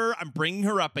whatever, I'm bringing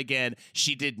her up again.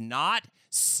 She did not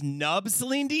snub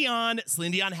Celine Dion.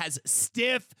 Celine Dion has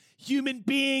stiff human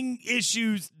being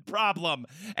issues problem,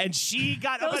 and she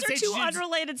got Those are two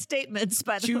unrelated statements,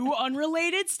 by the way. Two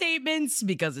unrelated statements,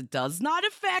 because it does not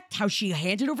affect how she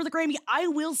handed over the Grammy. I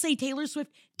will say Taylor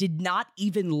Swift did not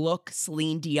even look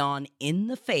Celine Dion in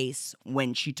the face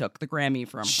when she took the Grammy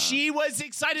from her. She was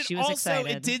excited. She was also,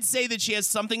 excited. It did say that she has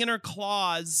something in her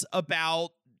clause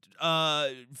about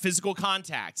physical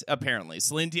contact. Apparently,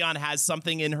 Celine Dion has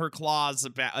something in her clause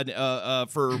about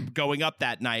for going up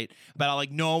that night, but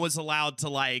like no one was allowed to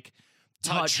like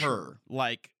touch her,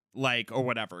 like or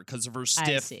whatever, because of her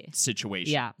stiff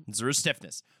situation. Yeah, it's her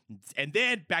stiffness. And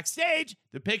then backstage,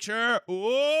 the picture,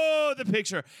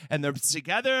 and they're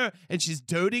together, and she's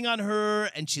doting on her,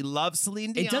 and she loves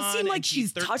Celine Dion. It does seem like and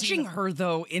she's 13. touching her,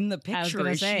 though, in the picture.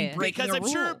 gonna Is say. she breaking Because a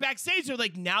I'm sure rule? backstage they're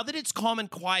like, now that it's calm and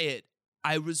quiet,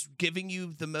 I was giving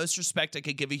you the most respect I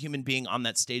could give a human being on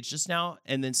that stage just now.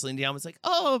 And then Celine Dion was like,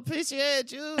 oh,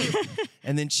 appreciate you.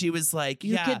 And then she was like,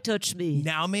 You yeah, can touch me.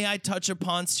 now may I touch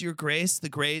upon to your grace, the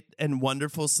great and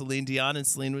wonderful Celine Dion. And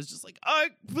Celine was just like, oh,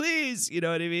 please. You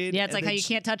know what I mean? Yeah, it's like how you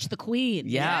can't touch the queen.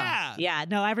 Yeah. Yeah,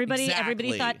 no, everybody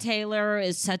Exactly. thought Taylor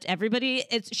is such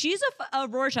she's a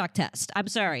Rorschach test. I'm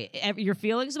sorry. Your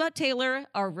feelings about Taylor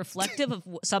are reflective of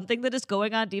something that is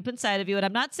going on deep inside of you. And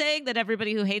I'm not saying that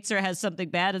everybody who hates her has something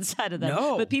bad inside of them.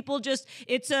 No. But people just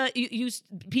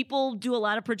people do a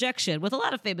lot of projection with a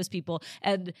lot of famous people.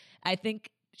 And I think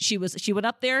she went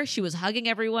up there, she was hugging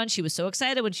everyone. She was so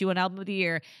excited when she won Album of the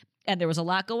Year, and there was a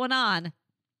lot going on.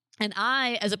 And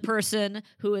I, as a person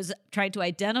who is trying to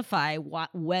identify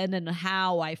when and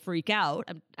how I freak out,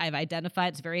 I've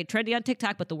identified, it's very trendy on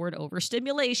TikTok, but the word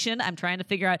overstimulation, I'm trying to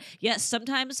figure out, yes,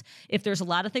 sometimes if there's a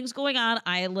lot of things going on,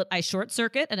 I short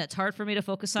circuit and it's hard for me to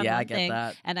focus on one thing.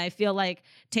 That. And I feel like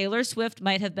Taylor Swift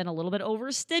might have been a little bit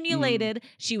overstimulated.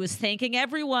 She was thanking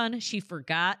everyone. She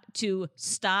forgot to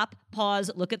stop,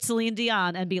 pause, look at Celine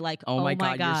Dion and be like, Oh my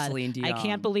God, you're Celine I Dion.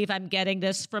 can't believe I'm getting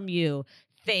this from you.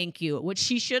 Thank you, which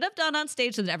she should have done on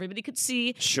stage so that everybody could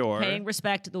see, Sure. paying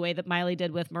respect the way that Miley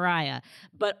did with Mariah.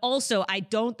 But also, I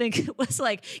don't think it was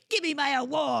like, give me my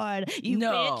award, you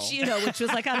No. bitch, which was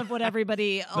like kind of what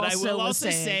everybody also But I will was also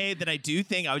saying. say that I do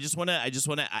think I just want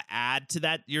to add to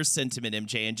that your sentiment,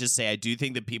 MJ, and just say I do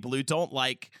think that people who don't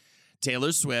like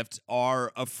Taylor Swift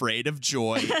are afraid of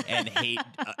joy and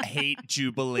hate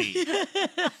Jubilee,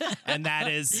 and that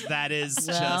is just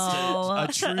a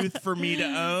truth for me to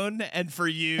own and for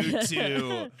you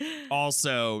to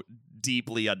also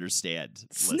deeply understand.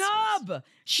 listeners. Snub!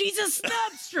 She's a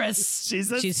snubstress.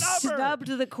 She's She's snubbed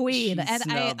the queen. She And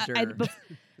snubbed her.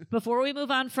 before we move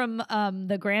on from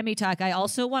the Grammy talk, I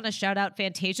also want to shout out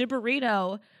Fantasia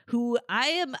Barrino, who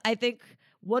I think,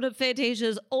 one of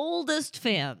Fantasia's oldest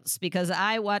fans, because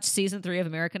I watched season 3 of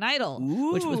American Idol,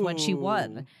 which was when she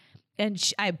won. And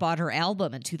I bought her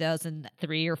album in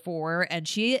 2003 or 4. And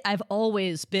I've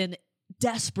always been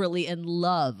desperately in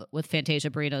love with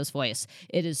Fantasia Barrino's voice.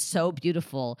 It is so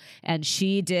beautiful. And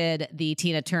she did the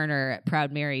Tina Turner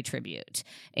Proud Mary tribute.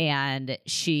 And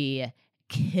she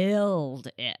killed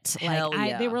it. Hell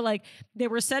yeah. They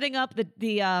were setting up that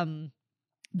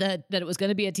it was going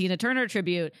to be a Tina Turner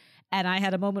tribute. And I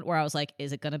had a moment where I was like,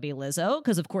 is it going to be Lizzo?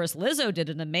 Because, of course, Lizzo did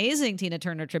an amazing Tina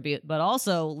Turner tribute, but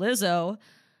also Lizzo,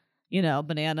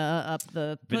 banana up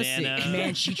the pussy. Banana.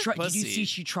 Man, she tried. Did you Pussy. see?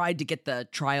 She tried to get the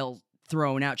trial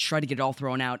thrown out. She tried to get it all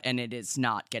thrown out, and it is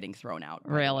not getting thrown out.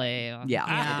 Really?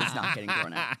 Yeah, it is not getting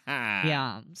thrown out.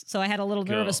 Yeah. So I had a little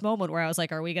nervous moment where I was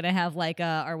like, are we going to have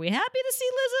are we happy to see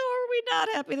Lizzo or are we not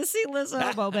happy to see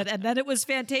Lizzo moment? And then it was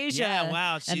Fantasia. Yeah,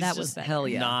 wow. She's and that just was better. hell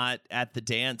yeah. not at the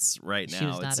dance right She now.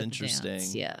 was not It's at the interesting.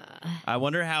 dance. Yeah. I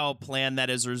wonder how planned that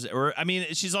is, or I mean,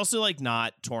 she's also like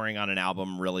not touring on an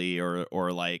album really,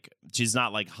 or like she's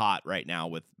not like hot right now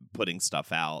with putting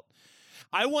stuff out.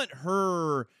 I want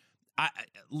her.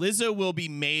 Lizzo will be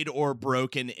made or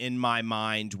broken in my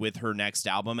mind with her next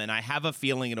album, and I have a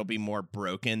feeling it'll be more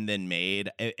broken than made.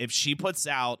 If she puts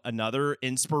out another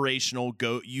inspirational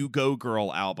Go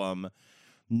Girl album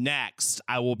next,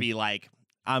 I will be like,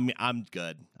 I'm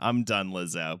good. I'm done,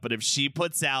 Lizzo. But if she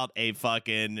puts out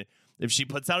an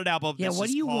album, Yeah, that's what do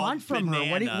just you called want from her?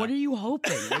 Banana, What are you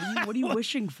hoping? What are you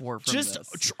wishing for from just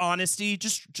this? honesty,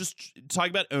 just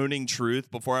talking about owning truth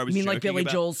before I was You mean like joking Billy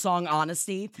about- Joel's song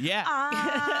 "Honesty"? Yeah.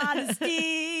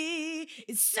 Honesty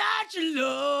is such a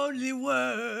lonely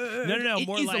word. No, It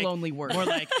more is like a lonely word. More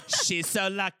like she's so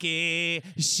lucky,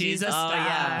 she's a star,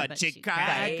 yeah, but she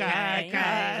cries.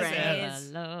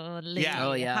 Yeah.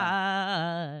 Oh,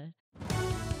 yeah.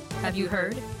 Have you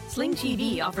heard? Sling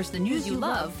TV offers the news you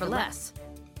love for less.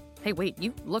 Hey, wait,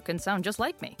 you look and sound just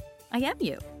like me. I am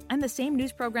you. I'm the same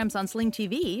news programs on Sling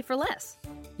TV for less.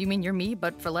 You mean you're me,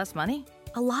 but for less money?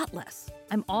 A lot less.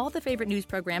 I'm all the favorite news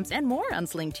programs and more on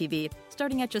Sling TV,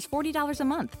 starting at just $40 a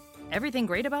month. Everything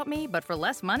great about me, but for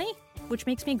less money? Which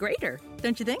makes me greater,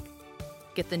 don't you think?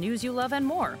 Get the news you love and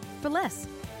more for less.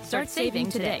 Start saving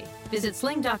today. Visit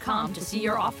sling.com to see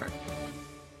your offer.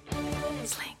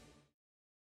 Sling.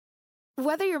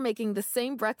 Whether you're making the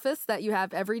same breakfast that you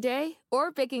have every day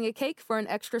or baking a cake for an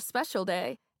extra special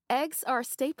day, eggs are a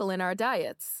staple in our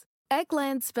diets.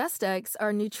 Eggland's best eggs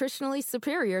are nutritionally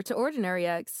superior to ordinary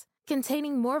eggs,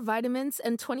 containing more vitamins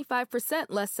and 25%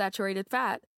 less saturated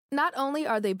fat. Not only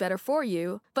are they better for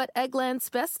you, but Eggland's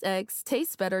best eggs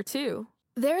taste better too.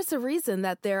 There's a reason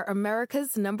that they're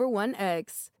America's #1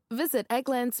 eggs. Visit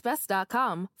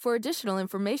egglandsbest.com for additional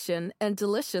information and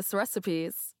delicious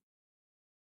recipes.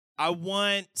 I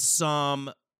want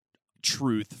some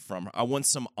truth from her. I want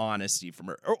some honesty from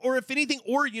her. Or if anything,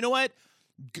 or you know what?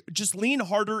 Just lean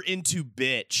harder into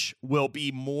bitch will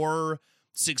be more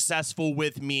successful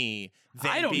with me than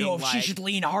I don't being know if like, she should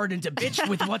lean hard into bitch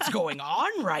with what's going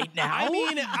on right now. I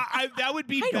mean, that would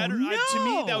be better. To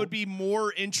me, that would be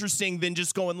more interesting than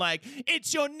just going like,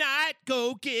 it's your night,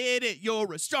 go get it.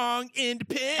 You're a strong,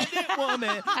 independent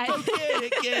woman. Go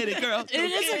get it, girl. Go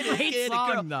it is a great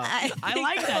song, though. I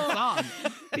like that song.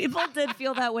 People did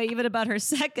feel that way even about her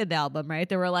second album, right?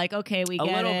 They were like, okay, we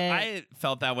get it. I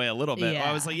felt that way a little bit. Yeah.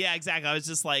 I was like, yeah, exactly. I was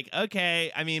just like,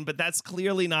 okay. I mean, but that's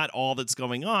clearly not all that's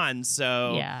going on.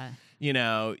 So, Yeah. you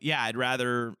know, yeah, I'd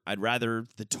rather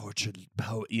the tortured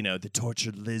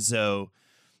Lizzo,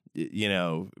 you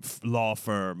know, law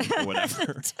firm or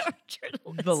whatever.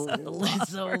 The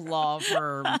Lizzo law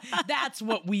firm. That's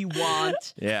what we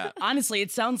want. Yeah. Honestly,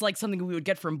 it sounds like something we would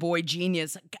get from Boy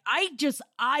Genius.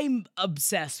 I'm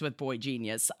obsessed with Boy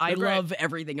Genius. I love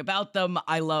everything about them.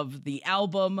 I love the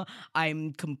album. I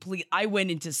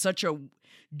went into such a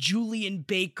Julian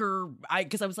Baker,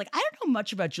 because I was like, I don't know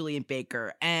much about Julian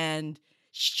Baker, and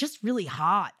she's just really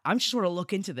hot. I'm just sort of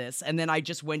look into this. And then I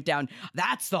just went down.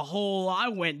 That's the hole I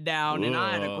went down. And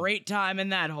I had a great time in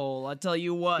that hole. I'll tell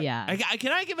you what. Yeah.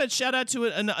 Can I give a shout out to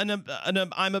it?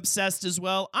 I'm obsessed as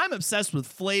well. I'm obsessed with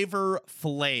Flavor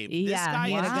Flav. This Yeah, guy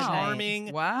he had is a good night.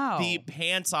 charming. Wow. The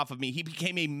pants off of me. He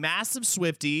became a massive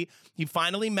Swiftie. He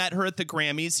finally met her at the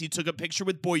Grammys. He took a picture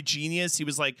with Boy Genius. He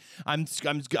was like, I'm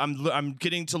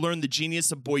getting to learn the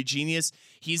genius of Boy Genius.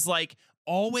 He's like,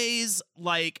 always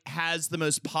like has the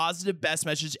most positive, best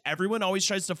message. Everyone always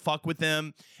tries to fuck with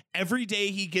him. Every day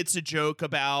he gets a joke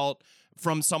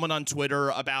from someone on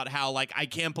Twitter about how like, I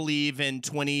can't believe in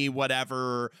 20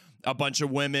 whatever a bunch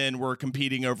of women were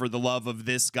competing over the love of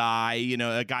this guy, you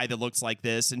know, a guy that looks like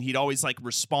this. And he'd always like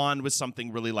respond with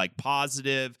something really like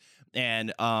positive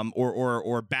and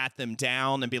or bat them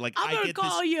down and be like, I'm gonna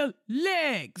call you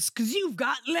legs because you've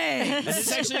got legs.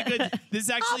 This is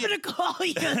actually I'm gonna call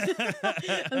you.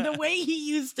 The way he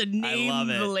used to name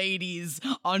the ladies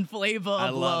on Flavor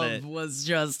of Love was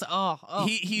just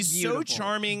he's beautiful. so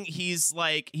charming. He's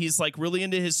like really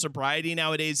into his sobriety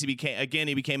nowadays. He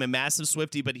became a massive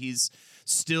Swiftie, but he's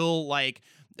still like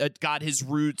got his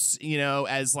roots, you know,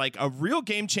 as like a real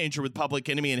game changer with Public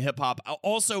Enemy and hip hop.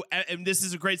 Also, and this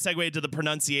is a great segue into the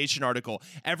pronunciation article.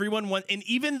 And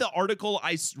even the article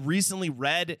I recently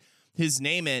read his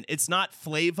name in, it's not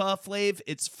Flava Flav,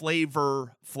 it's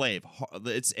Flavor Flav.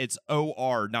 It's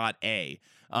O-R, not A.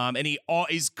 And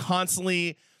he's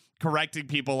constantly correcting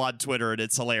people on Twitter, and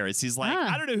it's hilarious. He's like,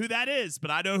 I don't know who that is, but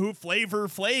I know who Flavor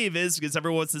Flav is because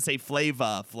everyone wants to say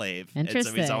Flava Flav. Interesting. And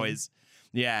so he's always...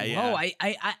 Yeah. Oh,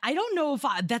 I don't know if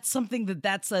that's something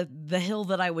that's the hill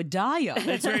that I would die on.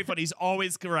 It's very funny. He's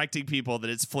always correcting people that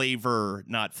it's Flavor,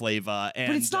 not Flava. And,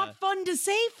 but it's not fun to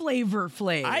say Flavor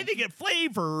Flav. I think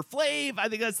Flavor Flav. I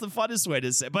think that's the funnest way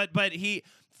to say. But he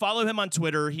follow him on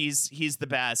Twitter. He's the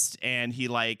best, and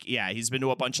he's been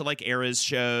to a bunch of like Eras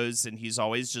shows, and he's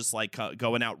always just like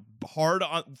going out hard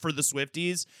for the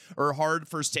Swifties or hard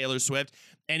for Taylor Swift.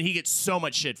 And he gets so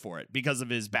much shit for it because of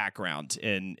his background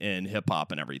in hip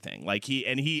hop and everything. Like he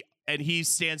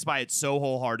stands by it so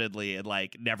wholeheartedly and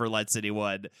like never lets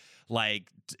anyone like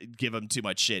give him too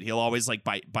much shit. He'll always like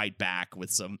bite back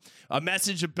with a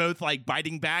message of both like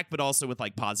biting back, but also with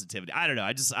like positivity. I don't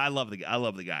know. I love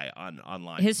the guy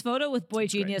online. His photo with Boy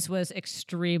Genius was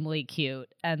extremely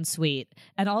cute and sweet.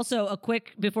 And also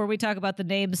before we talk about the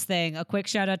names thing, a quick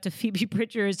shout out to Phoebe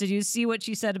Bridgers. Did you see what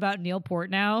she said about Neil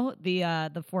Portnow,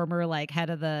 the former like head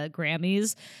of the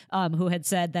Grammys, who had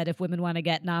said that if women want to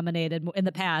get nominated in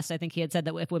the past, I think he had said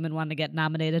that if women want to get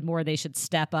nominated more, they should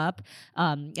step up.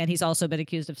 And he's also been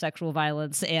accused of sexual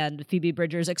violence. And Phoebe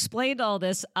Bridgers explained all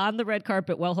this on the red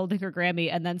carpet while holding her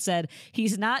Grammy, and then said,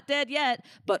 "He's not dead yet,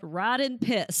 but rot in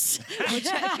piss," which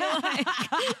I feel like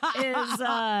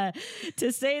is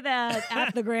to say that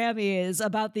at the Grammys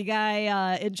about the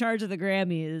guy in charge of the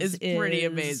Grammys is pretty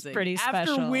amazing. Pretty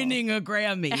special. After winning a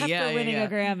Grammy. After winning a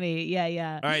Grammy.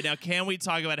 Yeah. All right, now can we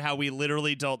talk about how we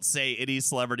literally don't say any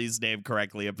celebrity's name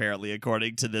correctly, apparently,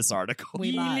 according to this article?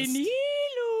 We must.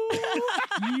 So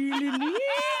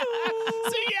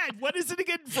yeah, what is it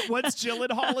again? What's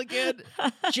Gyllenhaal again?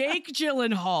 Jake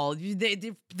Gyllenhaal.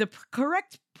 The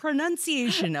correct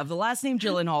pronunciation of the last name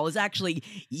Gyllenhaal is actually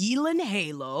Elin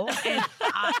Halo,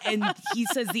 and he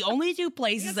says the only two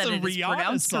places that it is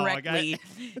pronounced correctly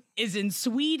is in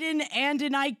Sweden and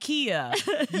in IKEA.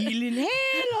 Elin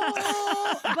Halo.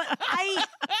 But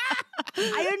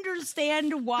I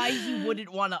understand why he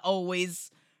wouldn't want to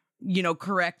always,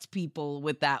 correct people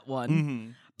with that one. Mm-hmm.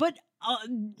 But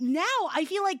now I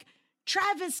feel like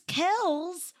Travis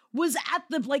Kelce was at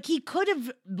the, like, he could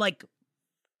have, like,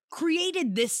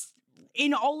 created this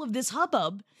in all of this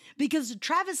hubbub because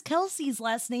Travis Kelce's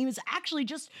last name is actually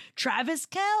just Travis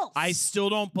Kelce. I still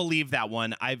don't believe that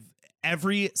one.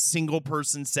 Every single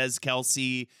person says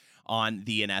Kelsey on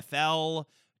the NFL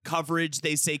coverage.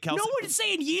 They say Kelsey. No one's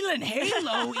saying Yelan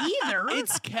Halo either.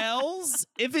 It's Kells.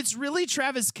 If it's really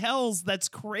Travis Kells, that's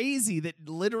crazy. That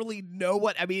literally no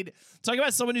one. I mean, talking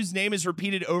about someone whose name is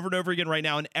repeated over and over again right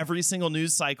now in every single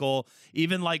news cycle,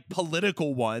 even like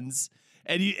political ones.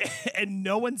 And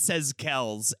no one says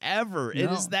Kells ever.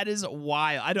 No. That is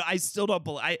wild. I still don't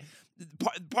believe.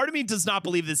 Part of me does not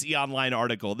believe this E-Online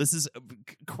article. This is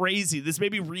crazy. This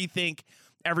made me rethink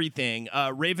everything.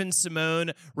 Raven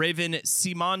Simone, Raven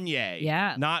Simonier.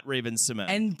 Yeah. Not Raven Simone.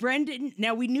 And Brendan,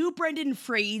 now we knew Brendan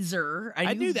Fraser.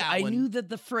 I knew that one. I knew that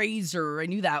the Fraser, I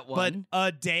knew that one. But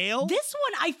Adele? This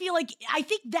one, I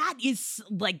think that is,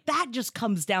 like, that just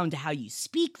comes down to how you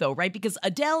speak, though, right? Because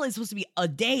Adele is supposed to be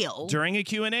Adele. During a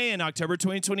Q&A in October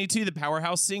 2022, the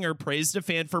powerhouse singer praised a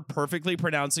fan for perfectly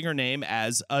pronouncing her name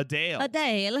as Adele.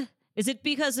 Adele. Is it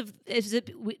because of,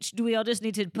 do we all just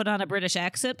need to put on a British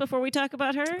accent before we talk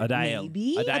about her? Adele.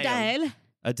 Maybe. Adele.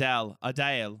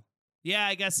 Yeah,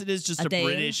 I guess it is just Adele. a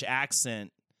British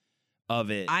accent of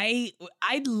it.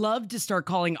 I'd love to start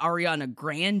calling Ariana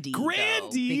Grande.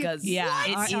 Grande? Because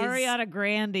Ariana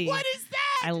Grande. What is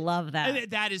that? I love that.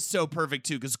 And that is so perfect,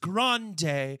 too, because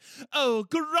Grande. Oh,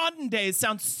 Grande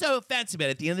sounds so fancy, but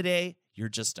at the end of the day, you're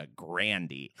just a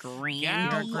Grande.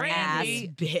 Grande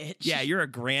Grande. bitch. Yeah, you're a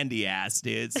Grandy ass,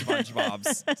 dude.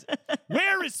 SpongeBob's.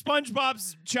 Where is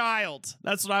SpongeBob's child?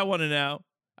 That's what I want to know.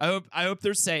 I hope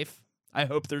they're safe. I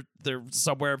hope they're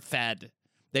somewhere fed.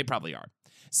 They probably are.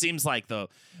 Seems like the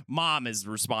mom is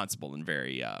responsible and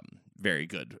very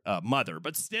good mother,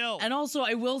 but still. And also,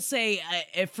 I will say,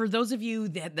 for those of you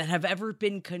that have ever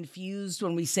been confused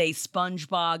when we say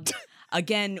SpongeBob,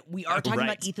 again, we are talking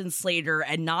about Ethan Slater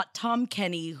and not Tom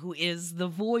Kenny, who is the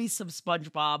voice of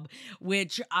SpongeBob,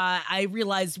 which I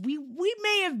realized we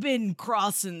may have been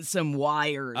crossing some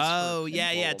wires. Oh,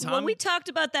 yeah. Well, we talked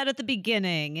about that at the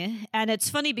beginning, and it's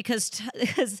funny because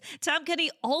Tom Kenny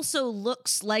also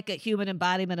looks like a human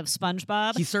embodiment of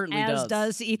SpongeBob. He certainly as does.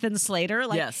 does Ethan Slater.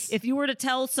 Like, yes. If you were to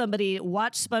tell somebody,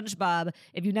 watch SpongeBob,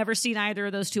 if you've never seen either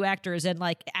of those two actors, and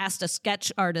like asked a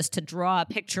sketch artist to draw a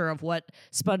picture of what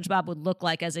SpongeBob would look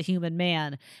like as a human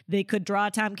man, they could draw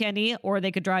Tom Kenny or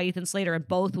they could draw Ethan Slater, and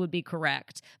both would be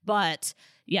correct. But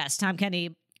yes, Tom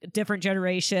Kenny, different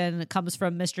generation, comes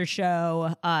from Mr.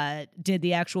 Show, did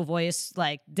the actual voice,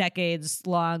 like decades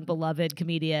long beloved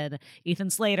comedian. Ethan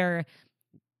Slater,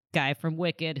 guy from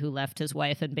Wicked who left his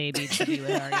wife and baby to be with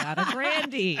Ariana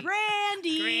Grande.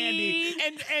 Grandy.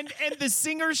 And the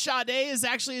singer Sade is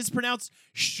pronounced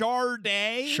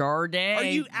Sade. Sade. Are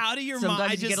you out of your mind?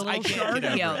 Sometimes you get a little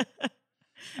Shardy out.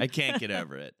 I can't get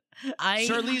over it.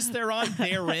 Charlize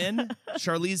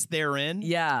Theron.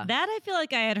 Yeah. That I feel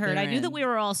like I had heard. They're I knew in. that we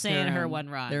were all saying They're her in. one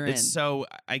wrong. They're It's so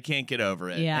I can't get over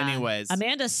it. Yeah. Anyways,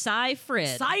 Amanda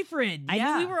Seyfried. Seyfried. I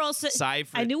knew we were all saying.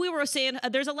 Seyfried. I knew we were saying.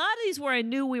 There's a lot of these where I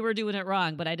knew we were doing it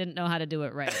wrong, but I didn't know how to do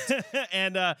it right.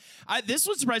 And this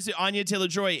one surprised me. Anya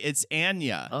Taylor-Joy. It's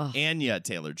Anya. Ugh. Anya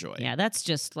Taylor-Joy. Yeah, that's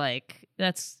just like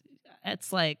it's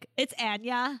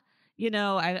Anya. You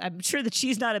know, I'm sure that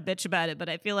she's not a bitch about it, but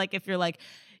I feel like if you're like,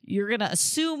 you're going to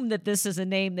assume that this is a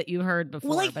name that you heard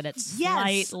before, Well, but it's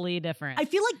yes. slightly different. I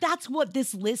feel like that's what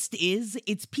this list is.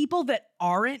 It's people that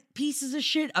aren't pieces of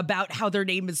shit about how their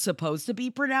name is supposed to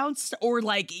be pronounced, or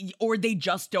they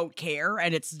just don't care,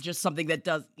 and it's just something that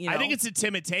does, I think it's a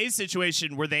Timotei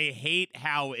situation where they hate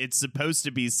how it's supposed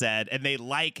to be said, and they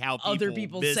like how other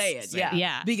people say it. Yeah.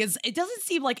 Yeah. Because it doesn't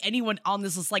seem like anyone on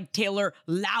this is like Taylor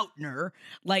Lautner.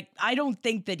 Like, I don't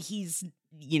think that he's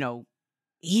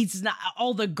he's not,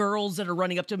 all the girls that are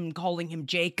running up to him and calling him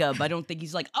Jacob, I don't think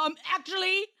he's like,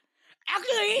 actually,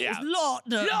 Yeah. it's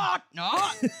Lautner.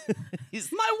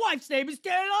 My wife's name is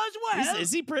Taylor as well.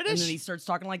 Is he British? And then he starts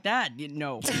talking like that.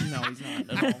 No, he's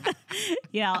not at all.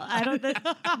 Yeah, I don't think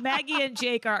Maggie and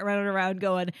Jake aren't running around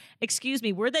going, excuse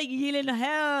me, we're the Yelan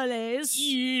Hales.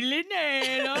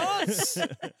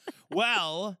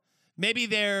 Well, maybe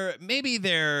they're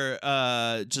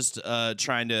just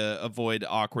trying to avoid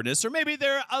awkwardness, or maybe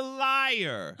they're a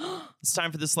liar. It's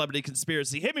time for the celebrity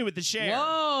conspiracy. Hit me with the share.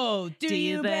 Whoa, do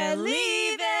you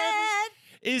believe it?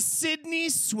 Is Sydney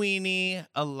Sweeney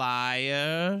a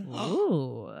liar?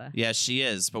 Ooh. Yeah, she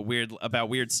is, but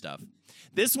weird stuff.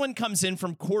 This one comes in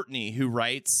from Courtney, who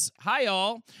writes, "Hi,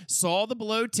 all. Saw the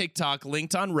below TikTok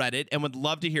linked on Reddit and would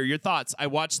love to hear your thoughts. I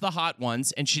watched the hot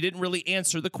ones, and she didn't really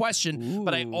answer the question,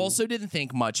 but I also didn't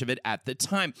think much of it at the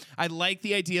time. I like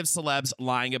the idea of celebs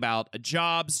lying about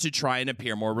jobs to try and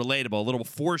appear more relatable, a little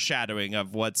foreshadowing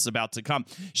of what's about to come.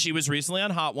 She was recently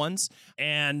on Hot Ones,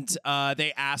 and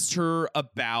they asked her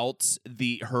about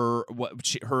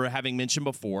her having mentioned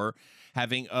before,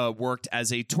 having worked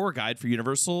as a tour guide for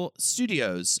Universal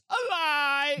Studios. A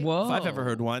lie! Whoa. If I've ever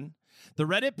heard one. The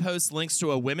Reddit post links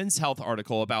to a Women's Health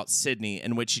article about Sydney,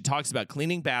 in which she talks about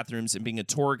cleaning bathrooms and being a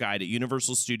tour guide at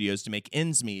Universal Studios to make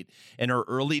ends meet in her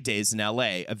early days in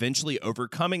LA, eventually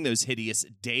overcoming those hideous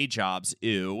day jobs,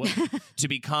 to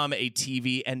become a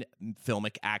TV and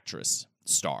filmic actress,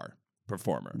 star,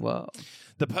 performer. Whoa.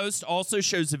 The post also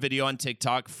shows a video on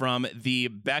TikTok from the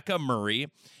Becca Murray.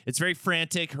 It's very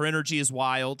frantic. Her energy is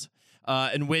wild.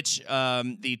 In which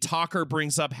the talker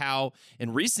brings up how,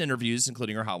 in recent interviews,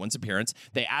 including her Hot Ones appearance,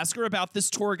 they ask her about this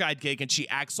tour guide gig, and she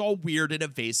acts all weird and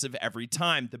evasive every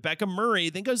time. The Becca Murray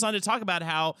then goes on to talk about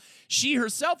how she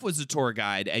herself was a tour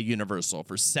guide at Universal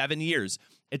for 7 years.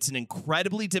 It's an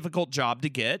incredibly difficult job to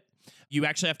get. You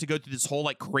actually have to go through this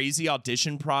whole crazy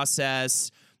audition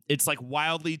process. It's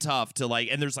wildly tough to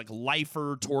and there's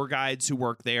lifer tour guides who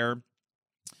work there.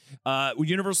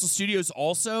 Universal Studios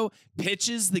also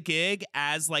pitches the gig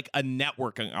as a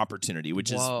networking opportunity,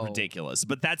 which is ridiculous,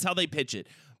 but that's how they pitch it.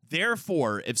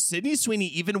 Therefore, if Sydney Sweeney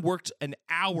even worked an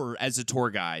hour as a tour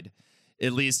guide,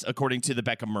 at least according to the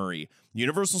Becca Murray,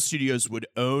 Universal Studios would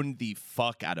own the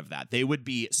fuck out of that. They would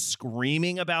be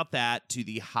screaming about that to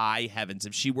the high heavens.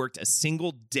 If she worked a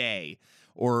single day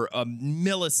or a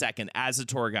millisecond as a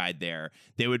tour guide there,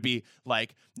 they would be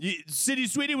like, Sydney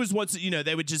Sweeney was once,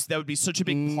 that would be such a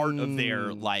big part of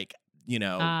their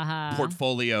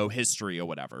portfolio history or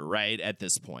whatever, right? At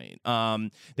this point,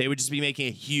 they would just be making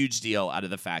a huge deal out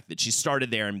of the fact that she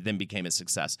started there and then became a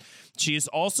success. She has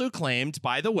also claimed,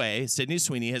 by the way, Sydney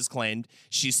Sweeney has claimed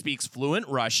she speaks fluent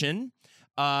Russian.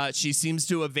 She seems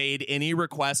to evade any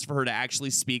request for her to actually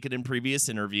speak it in previous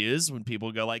interviews. When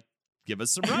people go give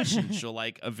us some Russian, she'll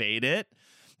evade it.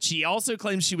 She also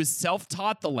claims she was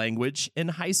self-taught the language in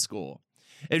high school.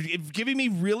 It's giving me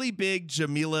really big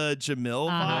Jamila Jamil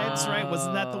vibes, right?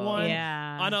 Wasn't that the one?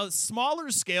 Yeah. On a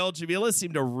smaller scale, Jamila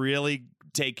seemed to really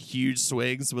take huge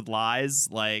swings with lies,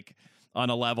 on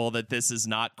a level that this is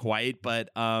not quite. But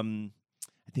I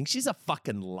think she's a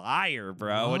fucking liar,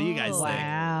 bro. What do you guys think?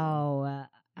 Wow.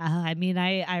 I mean,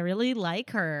 I really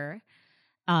like her.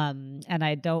 And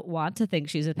I don't want to think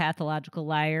she's a pathological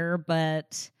liar,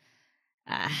 but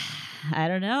I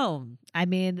don't know. I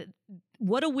mean,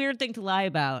 what a weird thing to lie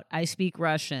about. I speak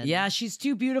Russian. Yeah, she's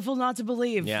too beautiful not to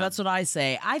believe. Yeah. That's what I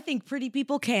say. I think pretty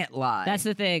people can't lie. That's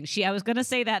the thing. I was going to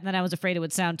say that, and then I was afraid it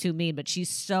would sound too mean, but she's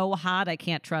so hot, I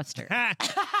can't trust her.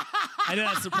 I know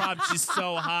that's the problem. She's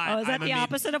so hot. Oh, is that the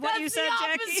opposite of what you said,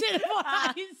 Jackie? Of what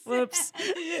I said. Whoops.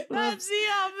 That's the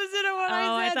opposite of what I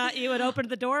Oh, said. I thought you had opened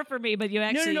the door for me, but you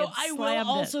actually No. I will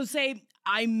also say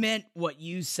I meant what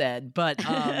you said, but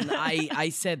I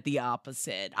said the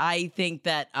opposite. I think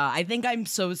that I'm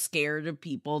so scared of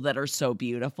people that are so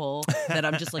beautiful that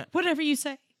I'm just whatever you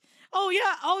say. Oh,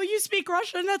 yeah. Oh, you speak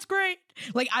Russian. That's great.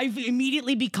 I've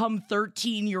immediately become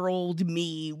 13-year-old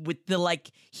me with the,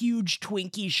 huge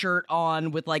Twinkie shirt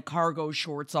on with, cargo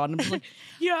shorts on. I'm just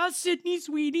yeah, Sydney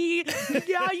Sweeney.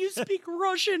 Yeah, you speak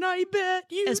Russian, I bet.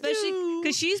 You especially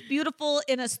because she's beautiful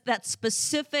in that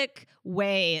specific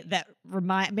way that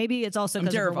maybe it's also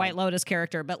because of her White Lotus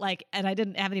character, but and I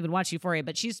haven't even watched Euphoria,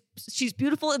 but she's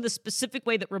beautiful in the specific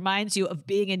way that reminds you of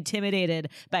being intimidated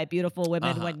by beautiful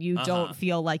women when you don't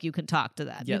feel like you can talk to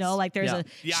them. Yes. There's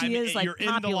she is you're in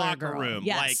the popular locker girl. room.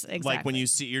 Yes, exactly. When you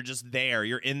see, you're just there.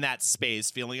 You're in that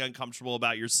space, feeling uncomfortable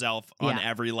about yourself on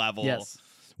every level. Yes.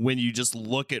 When you just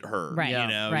look at her, Right.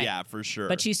 Right. Yeah, for sure.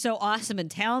 But she's so awesome and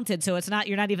talented, so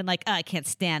you're not even I can't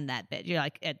stand that bit. You're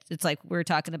it's like we're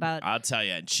talking about. I'll tell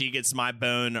you, she gets my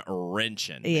bone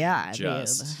wrenching. Yeah,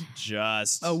 just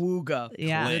awooga.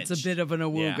 Yeah. It's a bit of an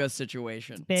awooga Yeah.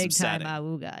 situation. Big time upsetting.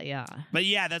 awooga, yeah. But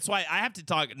yeah, that's why I have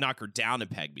to knock her down a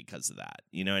peg because of that.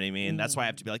 You know what I mean? That's why I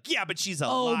have to be yeah, but she's a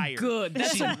liar. Good.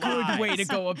 That's She a good lies. way to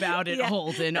go about it, Yeah,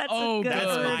 Holden. that's a Oh, good good.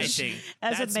 That's my approach. thing.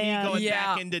 As a That's man. me going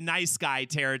Yeah. back into nice guy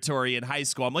territory in high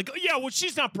school. I'm like, oh, yeah, well,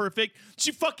 she's not perfect.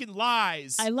 She fucking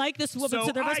lies. I like this woman,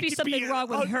 so there must I be could something wrong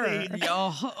with her. ugly. Yeah,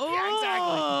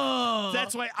 exactly.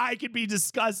 That's why I could be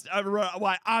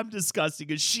why I'm disgusting,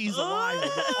 because she's a liar.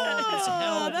 We're all in this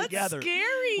hell that's together.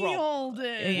 scary, We're all-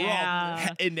 Holden. Yeah. We're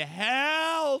all in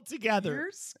hell together. You're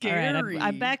All scary. right,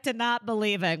 I'm back to not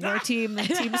believing. We're team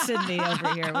Sydney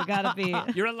over here. We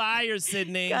gotta You're a liar,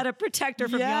 Sydney. gotta protect her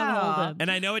from young Yeah. Holden. And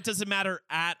I know it doesn't matter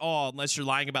at all unless you're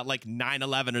lying about like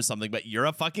 9/11 or something, but you're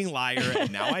a fucking liar,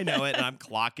 and now I know it, and I'm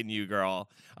clocking you, girl.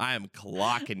 I am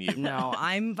clocking you. No,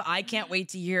 I can't wait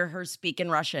to hear her speak in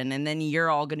Russian, and then you're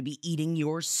all going to be eating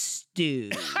your stew.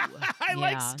 I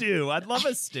like Yeah. stew. I'd love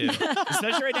a stew,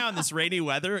 especially right now in this rainy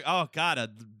weather. Oh God,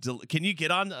 can you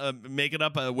get on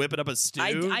whipping up a stew?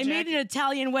 I made an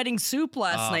Italian wedding soup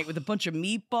last Oh. night with a bunch of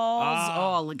meatballs.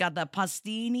 Oh, got that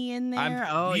pastini in there.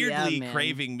 I'm weirdly yeah, man.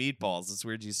 craving meatballs. It's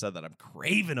weird you said that. I'm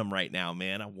craving them right now,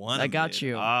 man. I want them. I got dude.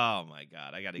 you. Oh my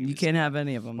God, I got to. You can't have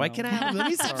any of them. Why though. can't I have? Let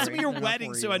me have some Sorry, of your they're not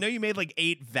wedding. for So you. I know you made like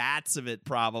 8 vats of it,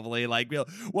 probably. Like,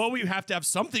 well, we have to have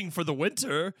something for the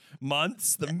winter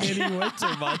months, the mini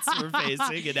winter months we're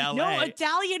facing in LA. No,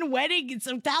 Italian wedding. It's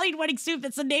Italian wedding soup.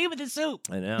 That's the name of the soup.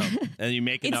 I know. And you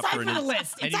make It's enough time for for an the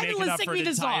list. and It's you time make for the enough list. for Sing an me the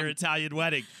entire song. Italian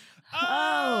wedding.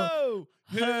 Oh,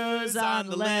 who's on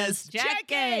the list?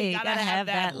 Jackie, gotta have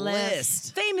that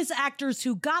list. Famous actors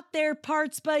who got their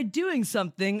parts by doing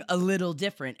something a little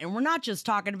different. And we're not just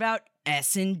talking about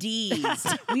S&Ds.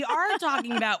 We are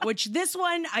talking about, which this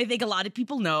one, I think a lot of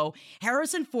people know,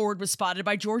 Harrison Ford was spotted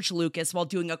by George Lucas while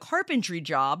doing a carpentry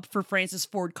job for Francis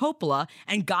Ford Coppola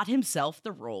and got himself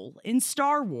the role in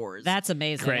Star Wars. That's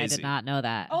amazing. I Crazy. did not know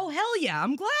that. Oh, hell yeah.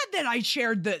 I'm glad that I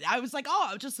shared that. I was like, oh,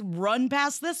 I'll just run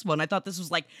past this one. I thought this was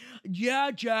like,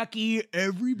 yeah, Jackie,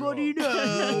 everybody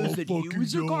knows that he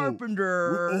was a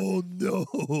carpenter. Oh no.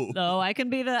 No, I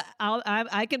can be the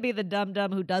I can be the dum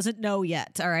dum who doesn't know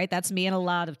yet. All right, that's me in a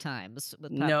lot of times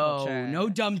with pop culture. No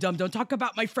dum dum. Don't talk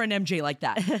about my friend MJ like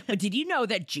that. But did you know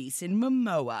that Jason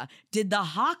Momoa did the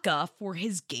haka for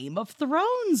his Game of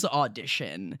Thrones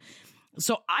audition?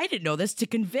 So I didn't know this. To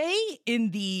convey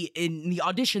in the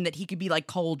audition that he could be like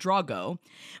Khal Drogo,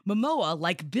 Momoa,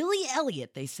 like Billy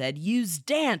Elliot, they said, used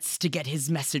dance to get his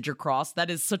message across. That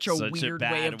is such a weird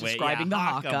way of describing the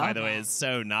haka. By the way, is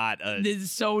so not a. This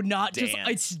is so not just. Dance.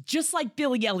 It's just like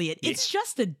Billy Elliot. It's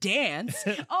just a dance.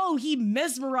 Oh, he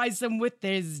mesmerized them with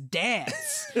his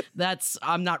dance.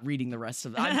 I'm not reading the rest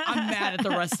of that. I'm mad at the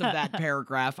rest of that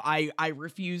paragraph. I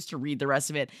refuse to read the rest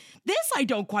of it. This I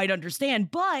don't quite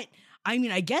understand, but I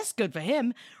mean, I guess good for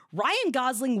him. Ryan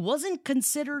Gosling wasn't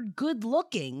considered good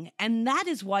looking, and that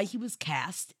is why he was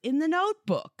cast in The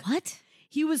Notebook. What?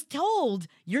 He was told,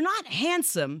 you're not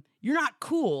handsome, you're not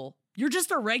cool, you're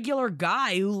just a regular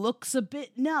guy who looks a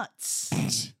bit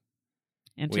nuts.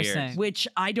 Interesting. Which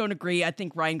I don't agree. I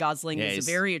think Ryan Gosling is he's-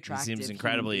 a very attractive He seems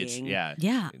incredibly. human being. Yeah.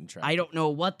 Yeah. I don't know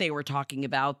what they were talking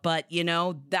about, but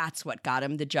that's what got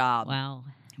him the job. Wow.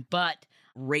 But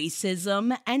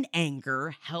racism and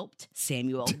anger helped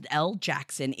Samuel L.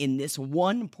 Jackson in this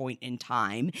one point in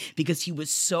time because he was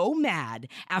so mad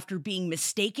after being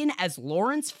mistaken as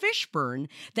Lawrence Fishburne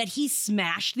that he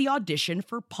smashed the audition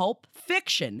for Pulp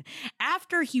Fiction.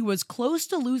 After he was close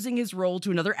to losing his role to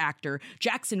another actor,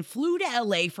 Jackson flew to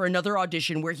LA for another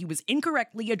audition where he was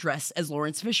incorrectly addressed as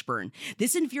Lawrence Fishburne.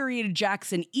 This infuriated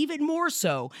Jackson even more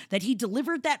so that he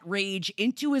delivered that rage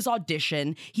into his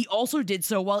audition. He also did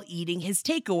so while eating his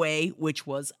takeaway, which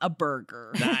was a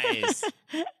burger. Nice.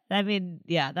 I mean,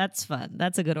 yeah, that's fun.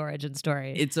 That's a good origin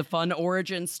story. It's a fun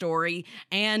origin story.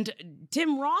 And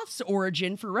Tim Roth's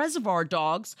origin for Reservoir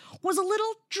Dogs was a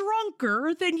little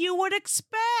drunker than you would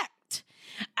expect.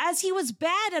 As he was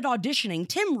bad at auditioning,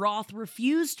 Tim Roth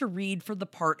refused to read for the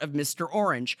part of Mr.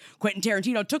 Orange. Quentin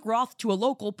Tarantino took Roth to a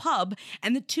local pub,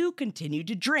 and the two continued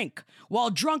to drink. While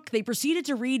drunk, they proceeded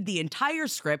to read the entire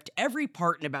script, every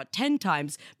part, in about 10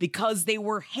 times because they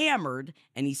were hammered,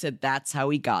 and he said that's how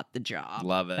he got the job.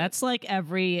 Love it. That's like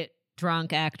every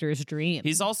drunk actor's dream.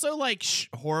 He's also like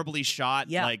horribly shot.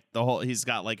 Yeah. Like he's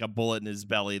got like a bullet in his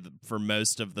belly for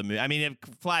most of the movie. I mean, it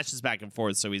flashes back and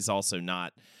forth, so he's also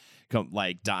not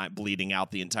bleeding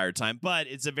out the entire time. But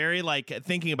it's a very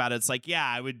thinking about it, it's like,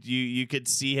 yeah, you could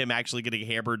see him actually getting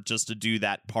hammered just to do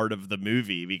that part of the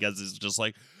movie because it's just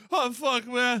like, oh fuck,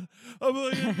 man, I'm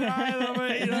gonna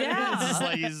die. Yeah. It's just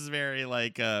like he's very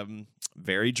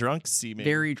very drunk seeming.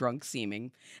 Very drunk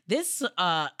seeming. This,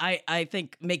 I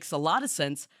think, makes a lot of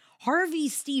sense. Harvey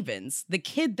Stevens, the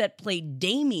kid that played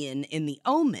Damien in The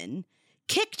Omen,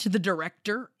 kicked the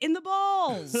director in the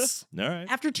balls. All right.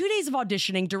 After 2 days of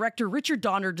auditioning, director Richard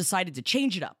Donner decided to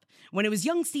change it up. When it was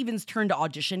young Stevens' turn to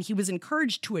audition, he was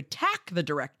encouraged to attack the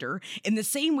director in the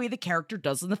same way the character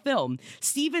does in the film.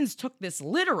 Stevens took this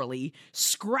literally,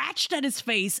 scratched at his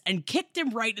face, and kicked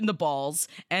him right in the balls,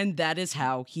 and that is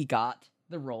how he got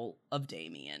the role of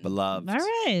Damien. Beloved. All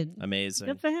right. Amazing.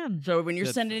 Good for him. So when you're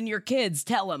Good sending in your kids,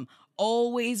 tell them,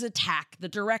 always attack the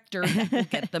director. That will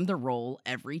get them the role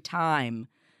every time.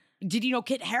 Did you know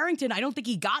Kit Harington, I don't think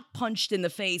he got punched in the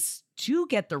face to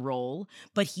get the role,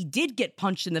 but he did get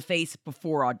punched in the face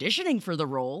before auditioning for the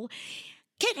role.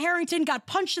 Kit Harington got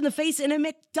punched in the face in a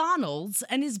McDonald's,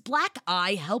 and his black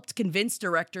eye helped convince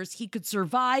directors he could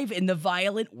survive in the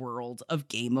violent world of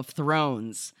Game of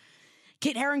Thrones.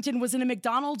 Kit Harington was in a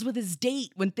McDonald's with his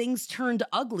date when things turned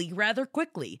ugly rather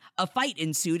quickly. A fight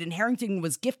ensued and Harington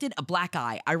was gifted a black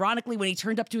eye. Ironically, when he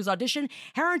turned up to his audition,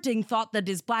 Harington thought that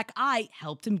his black eye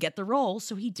helped him get the role,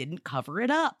 so he didn't cover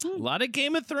it up. A lot of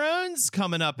Game of Thrones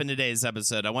coming up in today's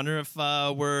episode. I wonder if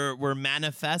we're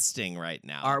manifesting right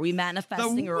now. Are we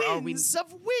manifesting the or are we... winds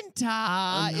of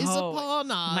winter is no.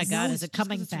 upon us. Oh my God, is it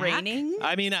coming It's back? raining?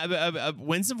 I mean,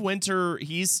 Winds of Winter,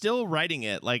 he's still writing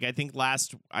it. Like, I think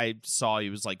last I saw he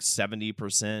was like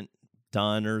 70%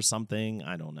 done or something.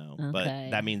 I don't know. Okay.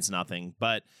 But that means nothing.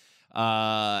 But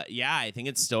yeah, I think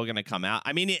it's still going to come out.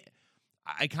 I mean,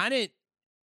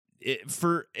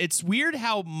 it's weird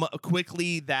how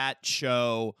quickly that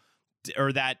show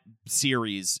or that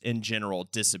series in general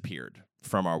disappeared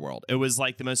from our world. It was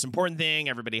like the most important thing.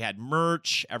 Everybody had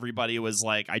merch. Everybody was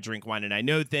like, I drink wine and I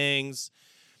know things.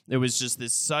 It was just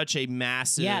such a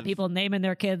massive... Yeah, people naming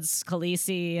their kids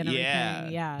Khaleesi and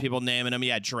everything. Yeah. People naming them,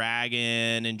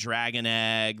 Dragon and Dragon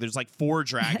Egg. There's like 4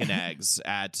 Dragon Eggs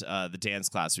at the dance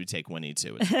class we take Winnie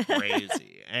to. It's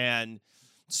crazy. And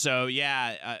so,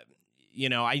 I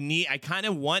kind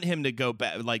of want him to go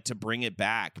back, like to bring it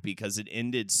back because it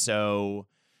ended so...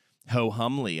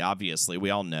 ho-humly, obviously.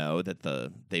 We all know that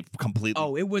they've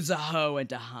completely it was a ho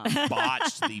and a hum.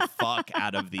 botched the fuck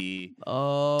out of the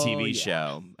TV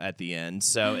show at the end.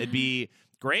 So it'd be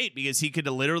great because he could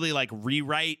literally like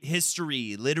rewrite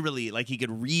history, literally. Like he could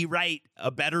rewrite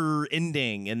a better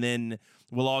ending and then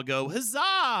we'll all go,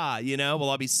 huzzah! We'll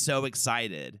all be so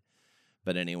excited.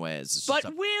 But anyways. But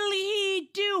will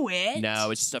he do it? No,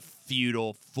 it's just a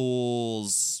feudal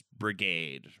fool's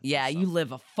brigade. Yeah, you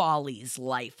live a folly's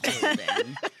life,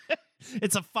 Holden.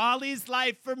 It's a folly's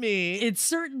life for me. It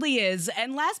certainly is.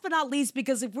 And last but not least,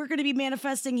 because if we're going to be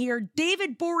manifesting here,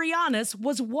 David Boreanaz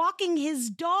was walking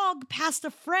his dog past a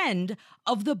friend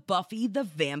of the Buffy the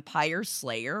Vampire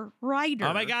Slayer writer.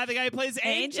 Oh my God, the guy who plays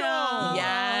Angel.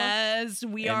 Yes,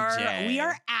 we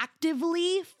are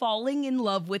actively falling in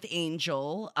love with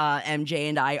Angel. MJ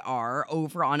and I are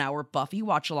over on our Buffy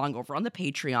watch along over on the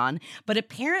Patreon. But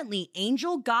apparently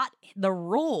Angel got the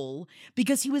role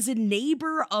because he was a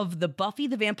neighbor of the Buffy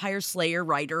the Vampire Slayer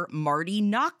writer Marty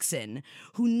Noxon,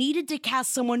 who needed to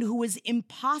cast someone who was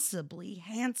impossibly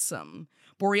handsome.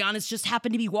 Boreanaz just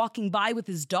happened to be walking by with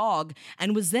his dog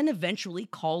and was then eventually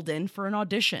called in for an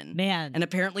audition. Man. And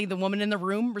apparently the woman in the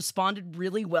room responded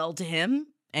really well to him,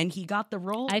 and he got the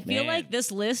role. I feel like this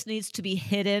list needs to be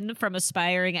hidden from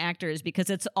aspiring actors because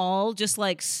it's all just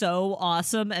like so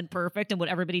awesome and perfect and what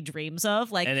everybody dreams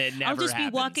of. Like, And it never I'll just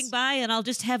happens. be walking by and I'll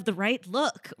just have the right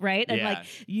look, right? And Yeah. like,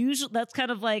 usually that's kind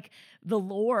of like the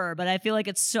lore, but I feel like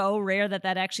it's so rare that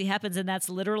actually happens. And that's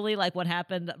literally like what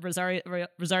happened.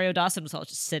 Rosario Dawson was all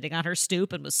just sitting on her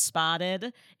stoop and was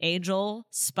spotted. Angel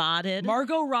spotted.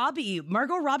 Margot Robbie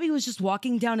was just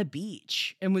walking down a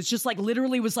beach and was just like,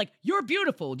 literally was like, you're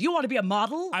beautiful. Do you want to be a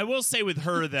model? I will say with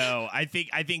her though, I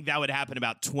think that would happen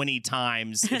about 20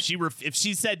 times. If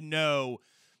she said no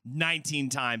 19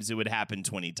 times, it would happen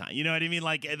 20 times. You know what I mean?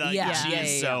 Like, she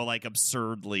is so like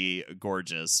absurdly